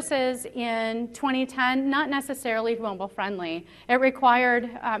services in 2010, not necessarily mobile friendly. It required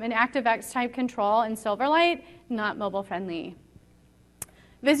an ActiveX type control in Silverlight, not mobile friendly.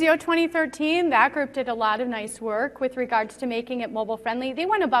 Visio 2013, that group did a lot of nice work with regards to making it mobile friendly. They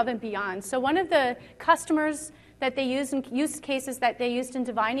went above and beyond. So one of the customers that they used and use cases that they used in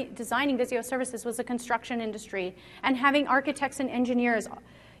designing Visio services was the construction industry, and having architects and engineers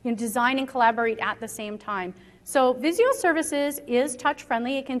design and collaborate at the same time. So Visio services is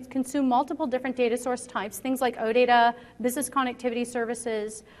touch-friendly. It can consume multiple different data source types, things like OData, business connectivity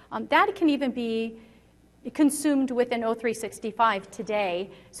services. That can even be consumed within O365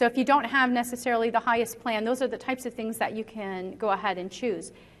 today. So if you don't have necessarily the highest plan, those are the types of things that you can go ahead and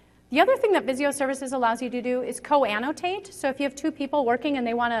choose. The other thing that Visio services allows you to do is co-annotate. So if you have two people working and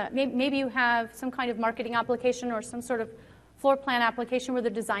they want to, maybe you have some kind of marketing application or some sort of floor plan application where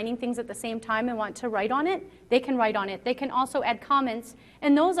they're designing things at the same time and want to write on it, they can write on it. They can also add comments,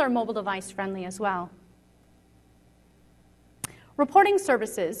 and those are mobile device friendly as well. Reporting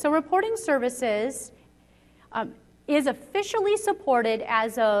services. So reporting services is officially supported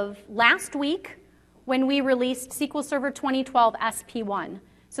as of last week when we released SQL Server 2012 SP1.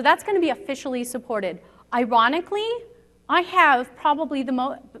 So that's going to be officially supported. Ironically, I have probably the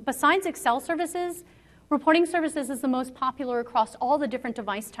most, besides Excel services, reporting services is the most popular across all the different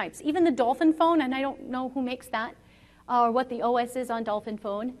device types. Even the Dolphin phone, and I don't know who makes that, or what the OS is on Dolphin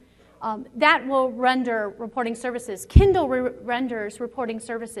phone, that will render reporting services. Kindle renders reporting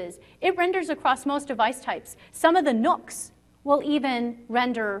services. It renders across most device types. Some of the Nooks will even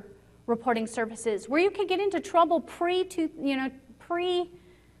render reporting services. Where you can get into trouble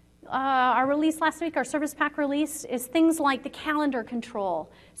our release last week, our service pack release, is things like the calendar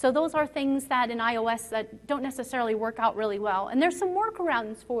control. So those are things that in iOS that don't necessarily work out really well. And there's some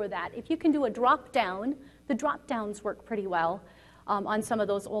workarounds for that. If you can do a drop down, the drop downs work pretty well. on some of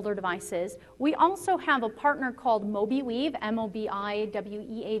those older devices. We also have a partner called MobiWeave, M-O-B-I-W-E-A-V-E,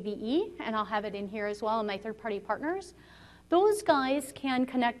 and I'll have it in here as well in my third-party partners. Those guys can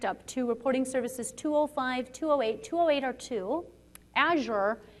connect up to reporting services 205, 208, 208R2,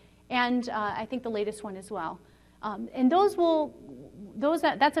 Azure, and I think the latest one as well. And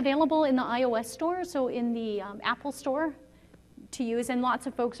that's available in the iOS store, so in the Apple store to use, and lots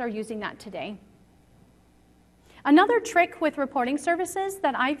of folks are using that today. Another trick with reporting services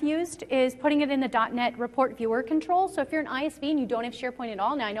that I've used is putting it in the .NET report viewer control. So if you're an ISV and you don't have SharePoint at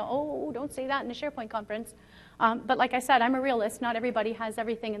all, now I know, oh, don't say that in a SharePoint conference. But like I said, I'm a realist. Not everybody has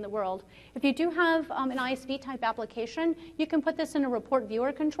everything in the world. If you do have an ISV type application, you can put this in a report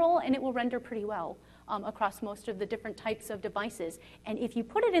viewer control and it will render pretty well across most of the different types of devices. And if you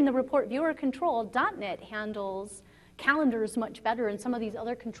put it in the report viewer control, .NET handles calendars much better and some of these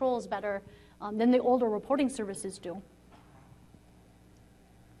other controls better than the older reporting services do.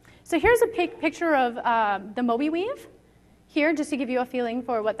 So here's a picture of the MobiWeave here, just to give you a feeling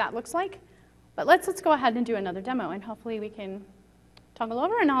for what that looks like. But let's go ahead and do another demo, and hopefully we can toggle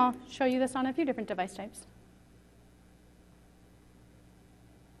over, and I'll show you this on a few different device types.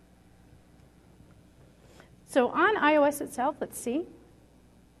 So on iOS itself, let's see.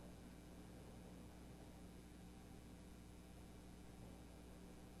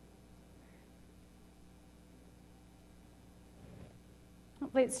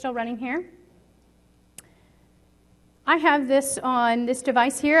 Hopefully it's still running here. I have this on this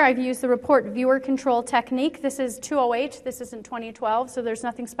device here. I've used the report viewer control technique. This is 208. This isn't 2012, so there's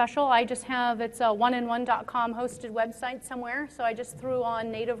nothing special. I just have, it's a oneandone.com hosted website somewhere, so I just threw on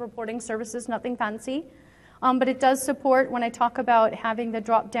native reporting services, nothing fancy. But it does support, when I talk about having the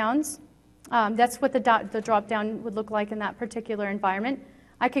drop-downs, that's what the drop-down would look like in that particular environment.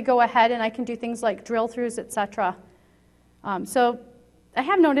 I could go ahead and I can do things like drill-throughs, etc. So I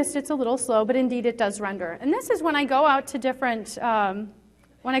have noticed it's a little slow, but indeed it does render. And this is when I go out to different,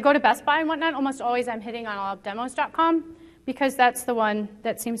 when I go to Best Buy and whatnot, almost always I'm hitting on alldemos.com because that's the one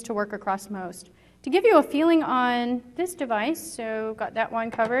that seems to work across most. To give you a feeling on this device, so got that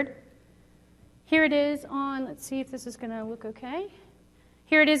one covered. Here it is on, let's see if this is going to look okay.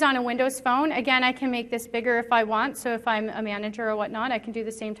 Here it is on a Windows phone. Again, I can make this bigger if I want. So if I'm a manager or whatnot, I can do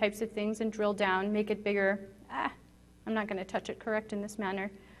the same types of things and drill down, make it bigger. I'm not going to touch it correct in this manner.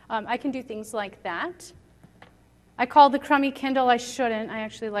 I can do things like that. I call the crummy Kindle. I shouldn't. I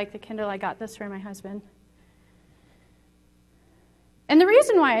actually like the Kindle. I got this for my husband. And the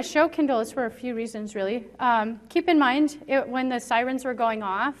reason why I show Kindle is for a few reasons, really. Keep in mind, when the sirens were going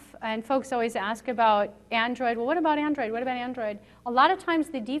off, and folks always ask about Android, well, what about Android? What about Android? A lot of times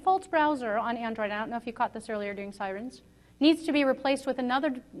the default browser on Android, I don't know if you caught this earlier during sirens, needs to be replaced with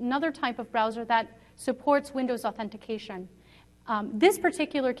another type of browser that supports Windows authentication. This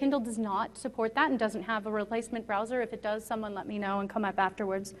particular Kindle does not support that and doesn't have a replacement browser. If it does, someone let me know and come up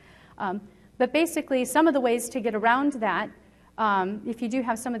afterwards. But basically, some of the ways to get around that, if you do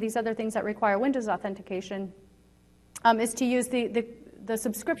have some of these other things that require Windows authentication, is to use the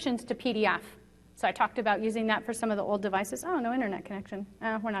subscriptions to PDF. So I talked about using that for some of the old devices. Oh, no internet connection.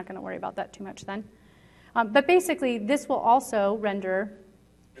 We're not going to worry about that too much then. But basically, this will also render,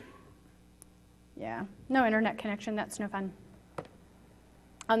 yeah, no internet connection. That's no fun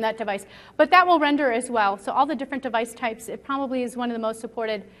on that device. But that will render as well. So all the different device types, it probably is one of the most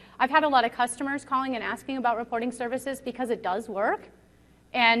supported. I've had a lot of customers calling and asking about reporting services because it does work.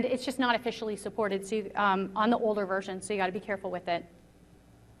 And it's just not officially supported so on the older version, so you got to be careful with it.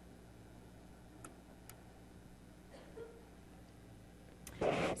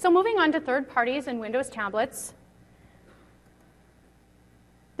 So moving on to third parties and Windows tablets,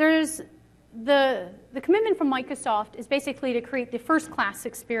 there's the commitment from Microsoft is basically to create the first-class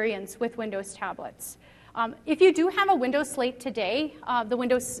experience with Windows tablets. If you do have a Windows slate today, the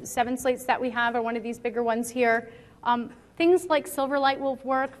Windows 7 slates that we have are one of these bigger ones here. Things like Silverlight will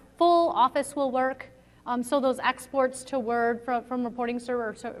work, full Office will work, so those exports to Word from reporting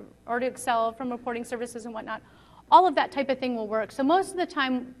servers or to Excel from reporting services and whatnot, all of that type of thing will work. So most of the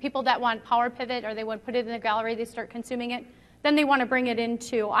time, people that want Power Pivot or they want to put it in the gallery, they start consuming it. Then they want to bring it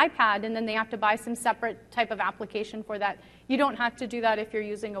into iPad, and then they have to buy some separate type of application for that. You don't have to do that if you're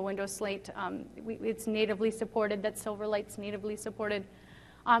using a Windows slate. It's natively supported, that Silverlight's natively supported.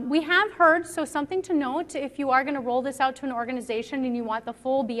 We have heard, so something to note, if you are going to roll this out to an organization and you want the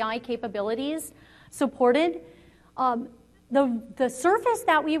full BI capabilities supported, The surface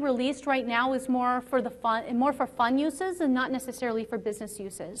that we released right now is more for fun uses and not necessarily for business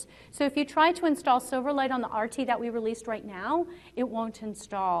uses. So if you try to install Silverlight on the RT that we released right now, it won't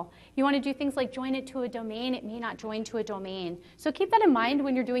install. You want to do things like join it to a domain, it may not join to a domain. So keep that in mind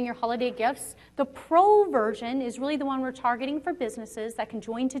when you're doing your holiday gifts. The Pro version is really the one we're targeting for businesses that can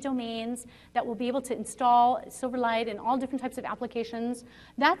join to domains, that will be able to install Silverlight and all different types of applications.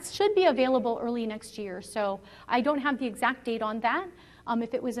 That should be available early next year. So I don't have the exact date on that,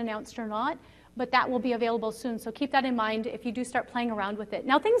 if it was announced or not, but that will be available soon. So keep that in mind if you do start playing around with it.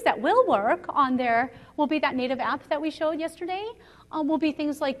 Now, things that will work on there will be that native app that we showed yesterday. Will be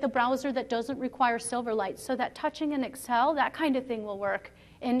things like the browser that doesn't require Silverlight, so that touching in Excel, that kind of thing will work.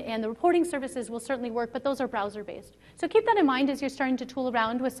 And the reporting services will certainly work, but those are browser-based. So keep that in mind as you're starting to tool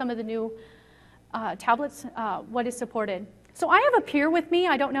around with some of the new tablets, what is supported. So I have a peer with me.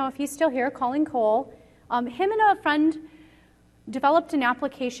 I don't know if he's still here, Colin Cole. Him and a friend developed an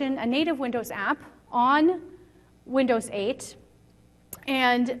application, a native Windows app on Windows 8.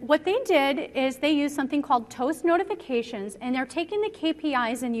 And what they did is they used something called Toast notifications, and they're taking the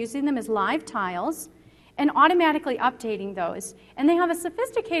KPIs and using them as live tiles and automatically updating those. And they have a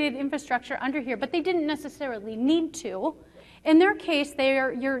sophisticated infrastructure under here, but they didn't necessarily need to. In their case,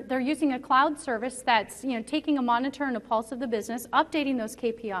 they're using a cloud service that's taking a monitor and a pulse of the business, updating those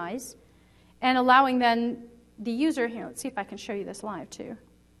KPIs, and allowing then the user here. Let's see if I can show you this live too.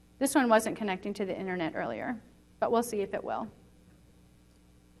 This one wasn't connecting to the internet earlier, but we'll see if it will.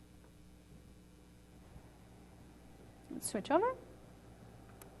 Let's switch over.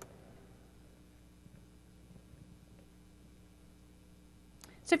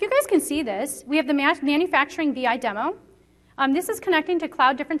 So if you guys can see this, we have the manufacturing VI demo. This is connecting to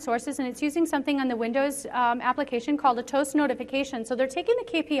cloud different sources, and it's using something on the Windows application called a Toast notification. So they're taking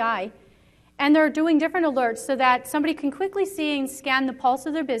the KPI and they're doing different alerts so that somebody can quickly see and scan the pulse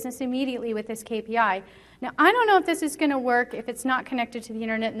of their business immediately with this KPI. Now, I don't know if this is going to work if it's not connected to the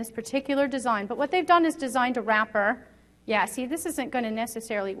internet in this particular design, but what they've done is designed a wrapper. Yeah, see, this isn't going to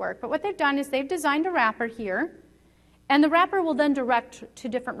necessarily work, but what they've done is they've designed a wrapper here, and the wrapper will then direct to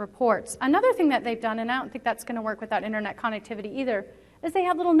different reports. Another thing that they've done, and I don't think that's going to work without internet connectivity either, is they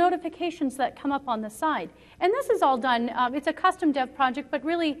have little notifications that come up on the side. And this is all done, it's a custom dev project, but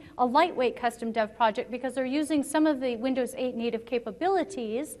really a lightweight custom dev project because they're using some of the Windows 8 native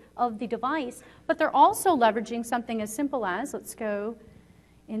capabilities of the device, but they're also leveraging something as simple as, let's go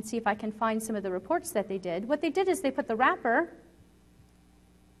and see if I can find some of the reports that they did. What they did is they put the wrapper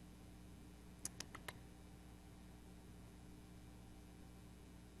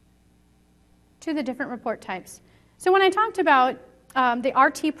to the different report types. So when I talked about the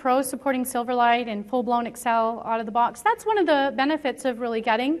RT Pro supporting Silverlight and full-blown Excel out of the box, that's one of the benefits of really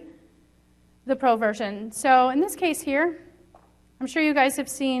getting the Pro version. So in this case here, I'm sure you guys have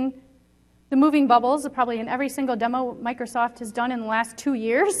seen the moving bubbles, probably in every single demo Microsoft has done in the last 2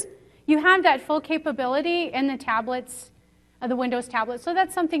 years. You have that full capability in the tablets, the Windows tablets, so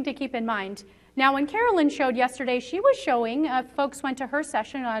that's something to keep in mind. Now, when Carolyn showed yesterday, she was showing, folks went to her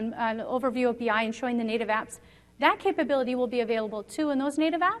session on an overview of BI and showing the native apps. That capability will be available too in those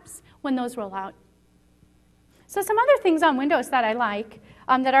native apps when those roll out. So some other things on Windows that I like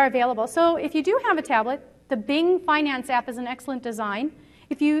that are available. So if you do have a tablet, the Bing Finance app is an excellent design.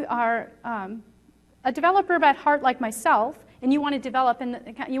 If you are a developer at heart like myself and you want to develop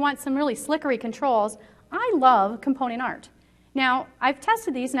and you want some really slickery controls, I love component art. Now, I've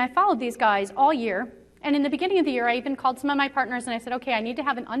tested these and I followed these guys all year. And in the beginning of the year, I even called some of my partners and I said, okay, I need to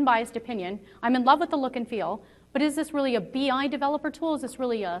have an unbiased opinion. I'm in love with the look and feel, but is this really a BI developer tool? Is this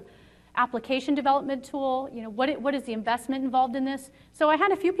really a application development tool? What is the investment involved in this? So I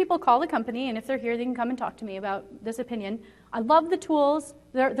had a few people call the company, and if they're here, they can come and talk to me about this opinion. I love the tools.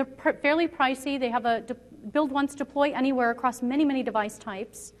 They're fairly pricey. They have a build once, deploy anywhere across many, many device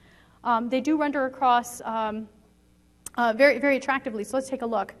types. They do render across very, very attractively. So let's take a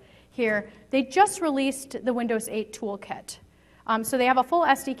look here. They just released the Windows 8 toolkit. So they have a full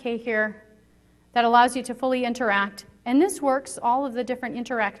SDK here that allows you to fully interact. And this works, all of the different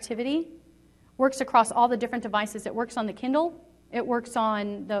interactivity works across all the different devices. It works on the Kindle, it works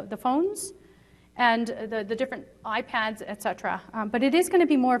on the phones, and the different iPads, etc. But it is going to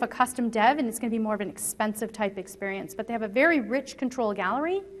be more of a custom dev, and it's going to be more of an expensive type experience. But they have a very rich control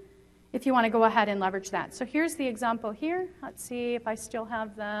gallery if you want to go ahead and leverage that. So here's the example here. Let's see if I still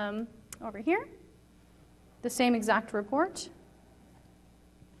have them over here. The same exact report.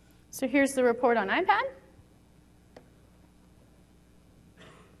 So here's the report on iPad.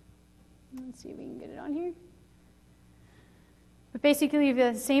 Let's see if we can get it on here. But basically,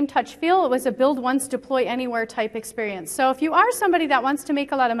 the same touch feel. It was a build once, deploy anywhere type experience. So if you are somebody that wants to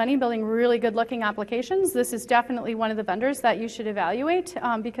make a lot of money building really good-looking applications, this is definitely one of the vendors that you should evaluate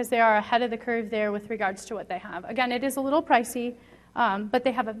because they are ahead of the curve there with regards to what they have. Again, it is a little pricey, but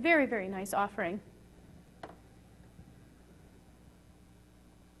they have a very, very nice offering.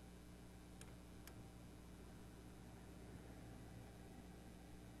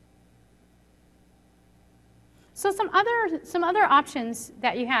 So some other options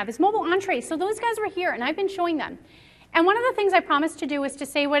that you have is mobile entrees. So those guys were here, and I've been showing them. And one of the things I promised to do is to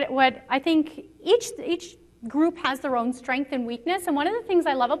say what I think each group has their own strength and weakness. And one of the things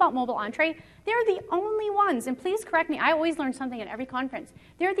I love about mobile entree, they're the only ones, and please correct me, I always learn something at every conference.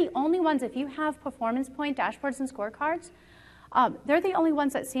 They're the only ones, if you have performance point dashboards and scorecards, they're the only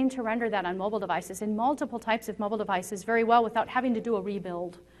ones that seem to render that on mobile devices and multiple types of mobile devices very well without having to do a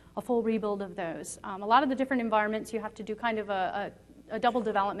rebuild. A full rebuild of those. A lot of the different environments, you have to do kind of a double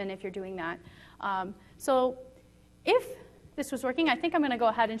development if you're doing that. So if this was working, I think I'm going to go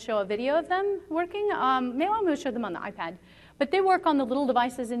ahead and show a video of them working. Maybe I'm going to show them on the iPad. But they work on the little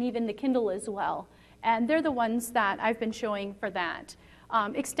devices and even the Kindle as well. And they're the ones that I've been showing for that.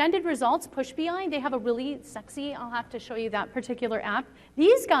 Extended results, Push BI, they have a really sexy, I'll have to show you that particular app.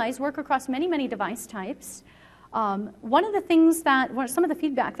 These guys work across many, many device types. One of the things some of the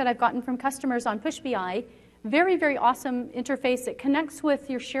feedback that I've gotten from customers on Push BI, very, very awesome interface. It connects with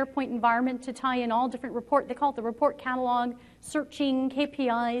your SharePoint environment to tie in all different they call it the report catalog, searching,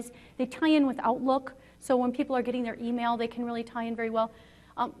 KPIs. They tie in with Outlook, so when people are getting their email, they can really tie in very well.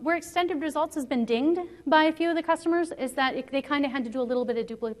 Where extended results has been dinged by a few of the customers is that they kind of had to do a little bit of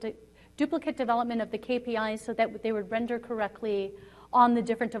duplicate development of the KPIs so that they would render correctly on the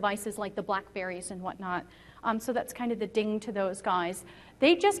different devices like the BlackBerries and whatnot. So that's kind of the ding to those guys.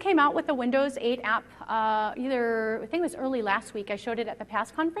 They just came out with a Windows 8 app, I think it was early last week. I showed it at the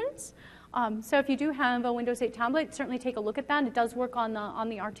PASS conference. So if you do have a Windows 8 tablet, certainly take a look at that. It does work on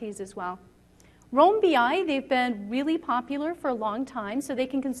the RTs as well. Roam BI, they've been really popular for a long time, so they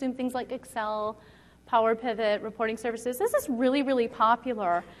can consume things like Excel, Power Pivot, reporting services. This is really, really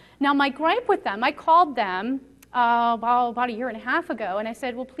popular. Now, my gripe with them, I called them about a year and a half ago, and I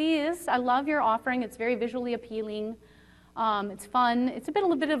said, well, please, I love your offering. It's very visually appealing. It's fun. It's a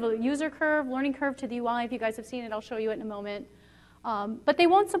little bit of a user curve, learning curve to the UI. If you guys have seen it, I'll show you it in a moment. But they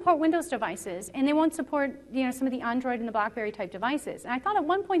won't support Windows devices, and they won't support some of the Android and the BlackBerry type devices. And I thought at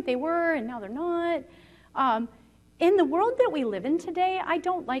one point they were, and now they're not. In the world that we live in today, I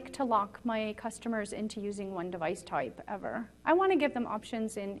don't like to lock my customers into using one device type ever. I want to give them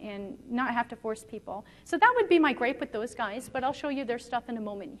options and not have to force people. So that would be my gripe with those guys, but I'll show you their stuff in a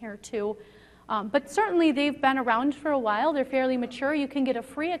moment here too. But certainly they've been around for a while. They're fairly mature. You can get a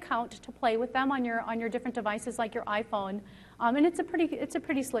free account to play with them on your different devices like your iPhone. And it's a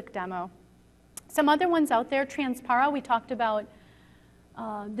pretty slick demo. Some other ones out there, Transpara, we talked about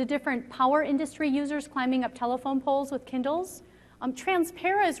the different power industry users climbing up telephone poles with Kindles.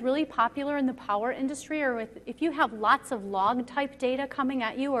 Transpara is really popular in the power industry, or if you have lots of log type data coming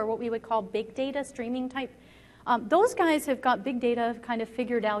at you, or what we would call big data streaming type. Those guys have got big data kind of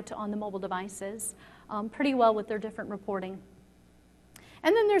figured out on the mobile devices pretty well with their different reporting.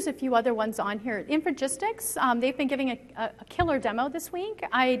 And then there's a few other ones on here. Infragistics, they've been giving a killer demo this week.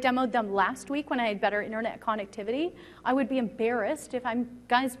 I demoed them last week when I had better internet connectivity. I would be embarrassed if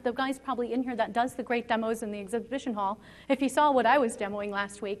the guys probably in here that does the great demos in the exhibition hall, if you saw what I was demoing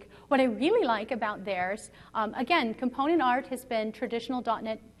last week. What I really like about theirs, again, component art has been traditional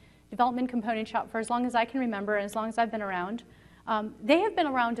 .NET development component shop for as long as I can remember and as long as I've been around. They have been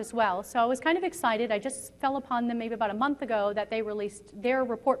around as well, so I was kind of excited. I just fell upon them maybe about a month ago that they released their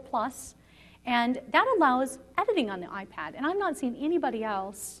Report Plus, and that allows editing on the iPad, and I'm not seeing anybody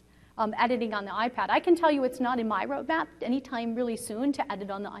else editing on the iPad. I can tell you it's not in my roadmap anytime really soon to edit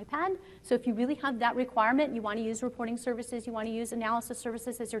on the iPad, so if you really have that requirement, you want to use reporting services, you want to use analysis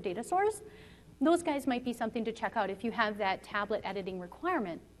services as your data source, those guys might be something to check out if you have that tablet editing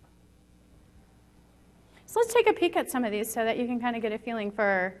requirement. So let's take a peek at some of these so that you can kind of get a feeling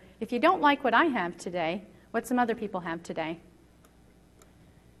for, if you don't like what I have today, what some other people have today.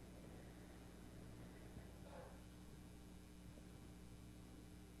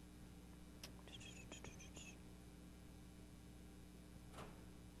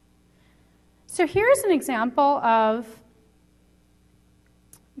 So here's an example of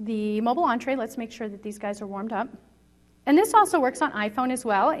the mobile entree. Let's make sure that these guys are warmed up. And this also works on iPhone as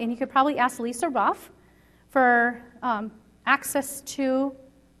well, and you could probably ask Lisa Ruff for access to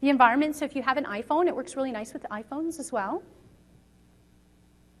the environment. So if you have an iPhone, it works really nice with iPhones as well.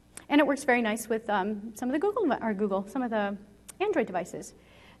 And it works very nice with some of the some of the Android devices.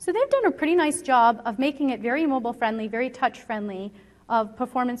 So they've done a pretty nice job of making it very mobile-friendly, very touch-friendly, of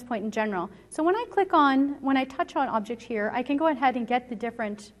Performance Point in general. So when I touch on object here, I can go ahead and get the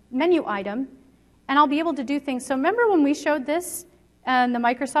different menu item, and I'll be able to do things. So remember when we showed this and the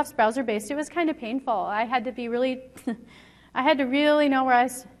Microsoft's browser-based, it was kind of painful. I had to be really, I had to really know where I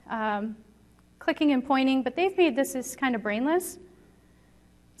was clicking and pointing, but they've made this kind of brainless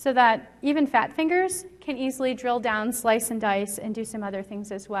so that even fat fingers can easily drill down, slice and dice, and do some other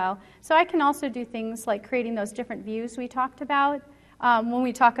things as well. So I can also do things like creating those different views we talked about. When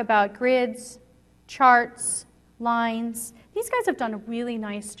we talk about grids, charts, lines, these guys have done a really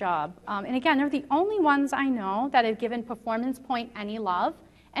nice job. And again, they're the only ones I know that have given Performance Point any love.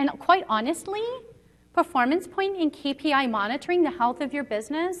 And quite honestly, Performance Point in KPI monitoring the health of your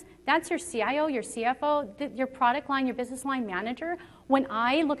business, that's your CIO, your CFO, your product line, your business line manager. When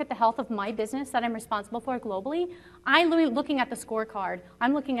I look at the health of my business that I'm responsible for globally, I'm looking at the scorecard.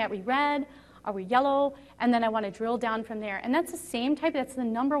 I'm looking at, are we red? Are we yellow? And then I want to drill down from there. And that's the same type, that's the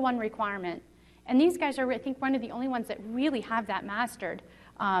 #1 requirement. And these guys are, I think, one of the only ones that really have that mastered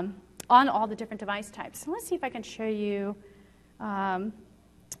on all the different device types. So let's see if I can show you. I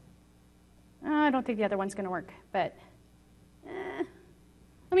don't think the other one's going to work, but let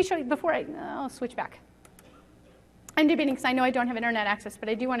me show you before I'll switch back. I'm debating because I know I don't have internet access, but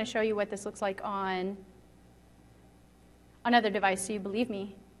I do want to show you what this looks like on another device, so you believe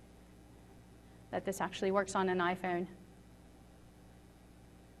me that this actually works on an iPhone.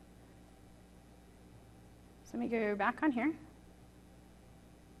 So let me go back on here.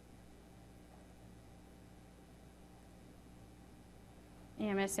 And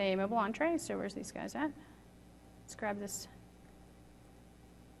I'm going to say mobile entree, so where's these guys at? Let's grab this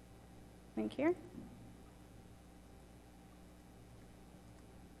link here.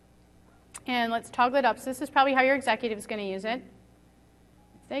 And let's toggle it up. So this is probably how your executive is going to use it.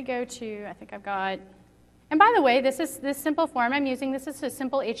 If they go to, I think I've got, and by the way, this simple form I'm using, this is a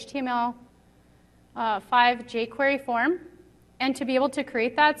simple HTML5 jQuery form. And to be able to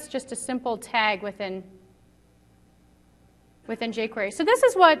create that, it's just a simple tag within jQuery. So this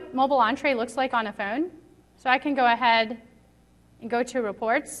is what mobile entree looks like on a phone. So I can go ahead and go to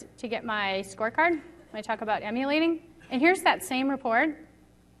reports to get my scorecard when I talk about emulating. And here's that same report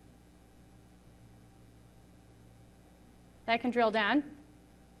that I can drill down.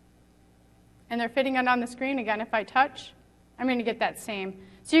 And they're fitting it on the screen. Again, if I touch, I'm going to get that same.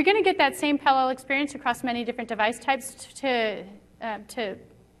 So you're going to get that same parallel experience across many different device types to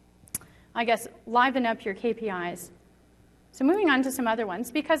I guess, liven up your KPIs. So moving on to some other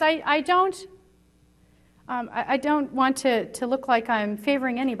ones, because I don't want to look like I'm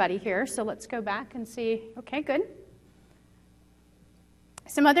favoring anybody here. So let's go back and see. Okay, good.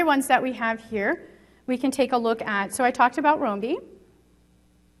 Some other ones that we have here we can take a look at. So I talked about Roamby.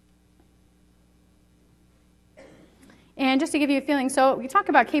 And just to give you a feeling, so we talk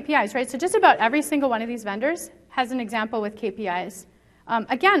about KPIs, right? So just about every single one of these vendors has an example with KPIs.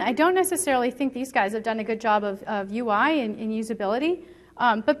 Again, I don't necessarily think these guys have done a good job of UI and usability.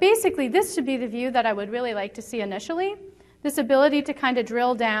 But basically, this should be the view that I would really like to see initially. This ability to kind of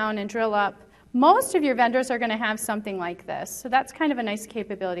drill down and drill up. Most of your vendors are going to have something like this. So that's kind of a nice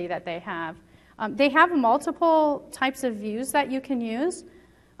capability that they have. They have multiple types of views that you can use.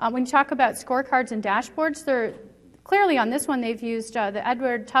 When you talk about scorecards and dashboards, they're clearly on this one they've used the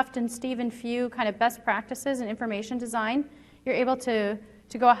Edward Tuft and Stephen Few kind of best practices in information design. You're able to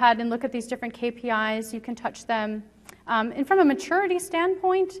go ahead and look at these different KPIs. You can touch them. And from a maturity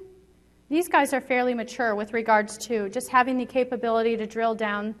standpoint, these guys are fairly mature with regards to just having the capability to drill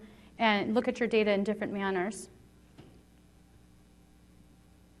down and look at your data in different manners.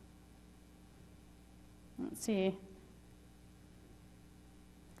 Let's see.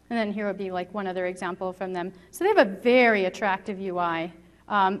 And then here would be like one other example from them. So they have a very attractive UI.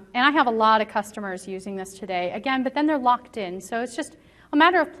 And I have a lot of customers using this today. Again, but then they're locked in. So it's just a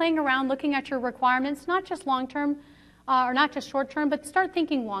matter of playing around, looking at your requirements, not just long-term or not just short-term, but start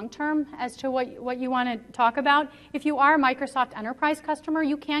thinking long-term as to what you want to talk about. If you are a Microsoft Enterprise customer,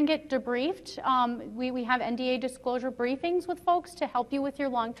 you can get debriefed. We have NDA disclosure briefings with folks to help you with your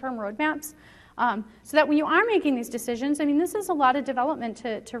long-term roadmaps. So that when you are making these decisions, I mean, this is a lot of development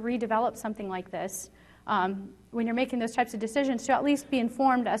to redevelop something like this. When you're making those types of decisions, to at least be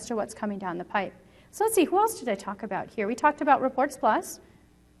informed as to what's coming down the pipe. So let's see, who else did I talk about here? We talked about Reports Plus.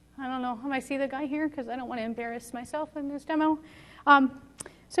 I don't know, I see the guy here because I don't want to embarrass myself in this demo.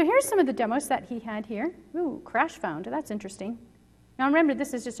 So here's some of the demos that he had here. Ooh, crash found, that's interesting. Now remember,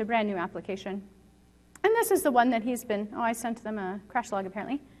 this is just a brand new application. And this is the one that he's been, I sent them a crash log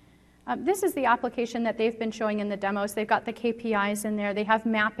apparently. This is the application that they've been showing in the demos. They've got the KPIs in there. They have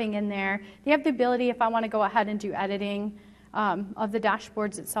mapping in there. They have the ability, if I want to go ahead and do editing of the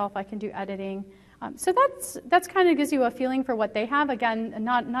dashboards itself, I can do editing. So that's kind of gives you a feeling for what they have. Again,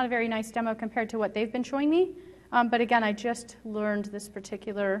 not a very nice demo compared to what they've been showing me. But again, I just learned this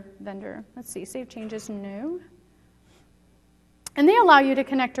particular vendor. Let's see, save changes, no. And they allow you to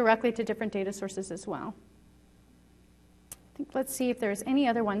connect directly to different data sources as well. Let's see if there's any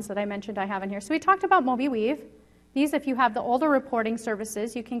other ones that I mentioned I have in here. So we talked about MobiWeave. These, if you have the older reporting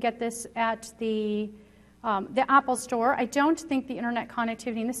services, you can get this at the Apple Store. I don't think the internet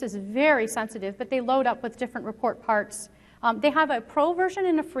connectivity, and this is very sensitive, but they load up with different report parts. They have a pro version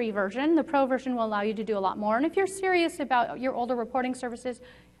and a free version. The pro version will allow you to do a lot more. And if you're serious about your older reporting services,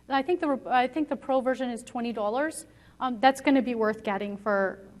 I think the pro version is $20. That's going to be worth getting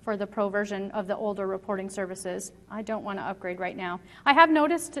for the pro version of the older reporting services. I don't want to upgrade right now. I have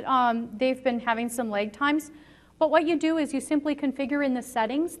noticed they've been having some lag times, but what you do is you simply configure in the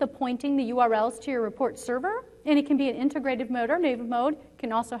settings the pointing the URLs to your report server, and it can be an integrated mode or native mode. It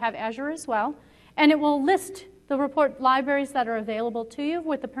can also have Azure as well, and it will list the report libraries that are available to you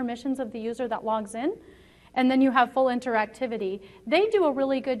with the permissions of the user that logs in, and then you have full interactivity. They do a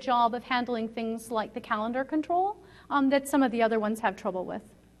really good job of handling things like the calendar control that some of the other ones have trouble with.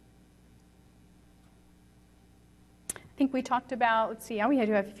 I think we talked about, let's see, we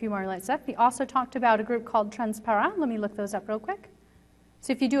do have a few more lights left. We also talked about a group called Transpara. Let me look those up real quick.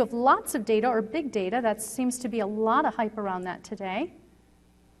 So if you do have lots of data or big data, that seems to be a lot of hype around that today.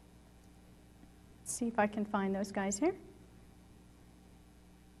 Let's see if I can find those guys here.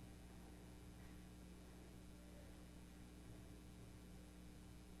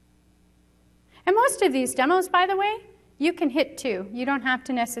 And most of these demos, by the way, you can hit too. You don't have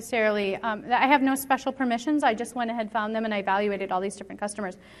to necessarily, I have no special permissions. I just went ahead, found them, and I evaluated all these different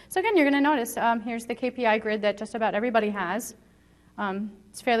customers. So again, you're going to notice here's the KPI grid that just about everybody has.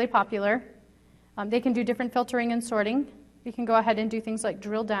 It's fairly popular. They can do different filtering and sorting. You can go ahead and do things like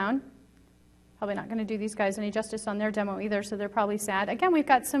drill down. Probably not going to do these guys any justice on their demo either, so they're probably sad. Again, we've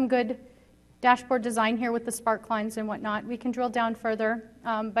got some good dashboard design here with the spark lines and whatnot. We can drill down further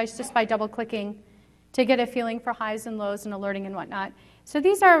just by double-clicking to get a feeling for highs and lows and alerting and whatnot. So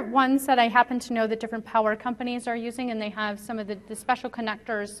these are ones that I happen to know that different power companies are using, and they have some of the special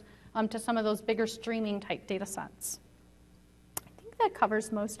connectors to some of those bigger streaming type data sets. I think that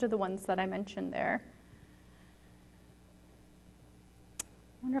covers most of the ones that I mentioned there.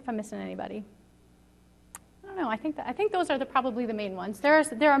 I wonder if I'm missing anybody. I don't know. I think those are probably the main ones. There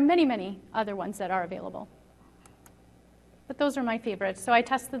are many, many other ones that are available. But those are my favorites. So I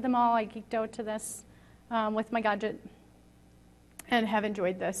tested them all. I geeked out to this with my gadget and have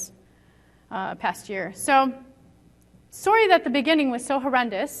enjoyed this past year. So sorry that the beginning was so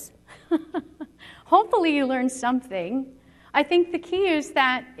horrendous. Hopefully you learned something. I think the key is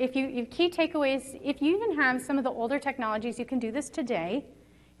that key takeaways, if you even have some of the older technologies, you can do this today.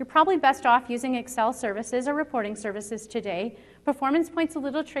 You're probably best off using Excel services or reporting services today. Performance Point's a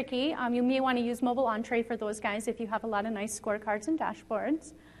little tricky. You may want to use Mobile Entree for those guys if you have a lot of nice scorecards and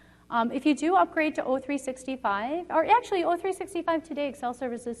dashboards. If you do upgrade to O365, or actually O365 today, Excel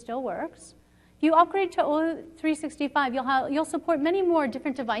services still works. If you upgrade to O365, you'll support many more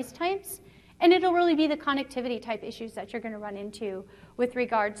different device types, and it'll really be the connectivity type issues that you're going to run into with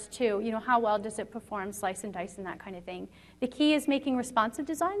regards to, how well does it perform, slice and dice and that kind of thing. The key is making responsive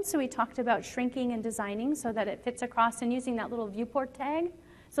design. So we talked about shrinking and designing so that it fits across, and using that little viewport tag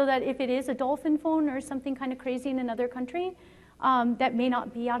so that if it is a Dolphin phone or something kind of crazy in another country that may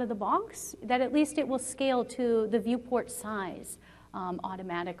not be out of the box, that at least it will scale to the viewport size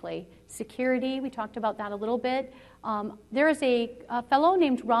automatically. Security, we talked about that a little bit. There is a fellow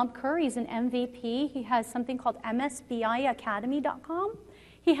named Rob Kerr. He's an MVP. He has something called msbiacademy.com.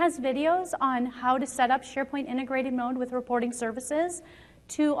 He has videos on how to set up SharePoint integrated mode with reporting services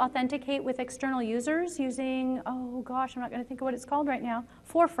to authenticate with external users using, oh gosh, I'm not going to think of what it's called right now,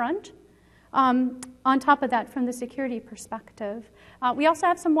 Forefront. On top of that, from the security perspective. We also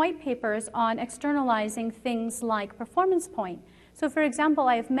have some white papers on externalizing things like Performance Point. So for example,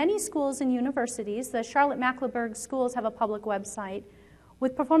 I have many schools and universities. The Charlotte-Mecklenburg schools have a public website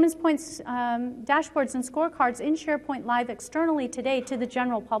with Performance Point's dashboards and scorecards in SharePoint Live externally today to the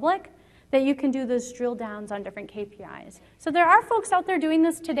general public that you can do those drill downs on different KPIs. So there are folks out there doing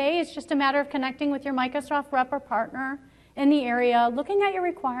this today. It's just a matter of connecting with your Microsoft rep or partner in the area, looking at your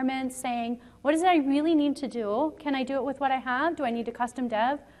requirements, saying, what is it I really need to do? Can I do it with what I have? Do I need a custom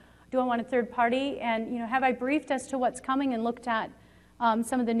dev? Do I want a third party? And have I briefed as to what's coming and looked at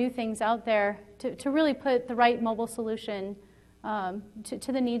some of the new things out there to really put the right mobile solution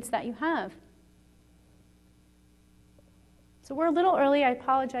to the needs that you have. So we're a little early. I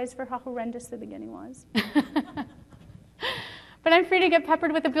apologize for how horrendous the beginning was. But I'm free to get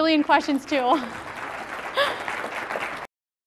peppered with a billion questions, too.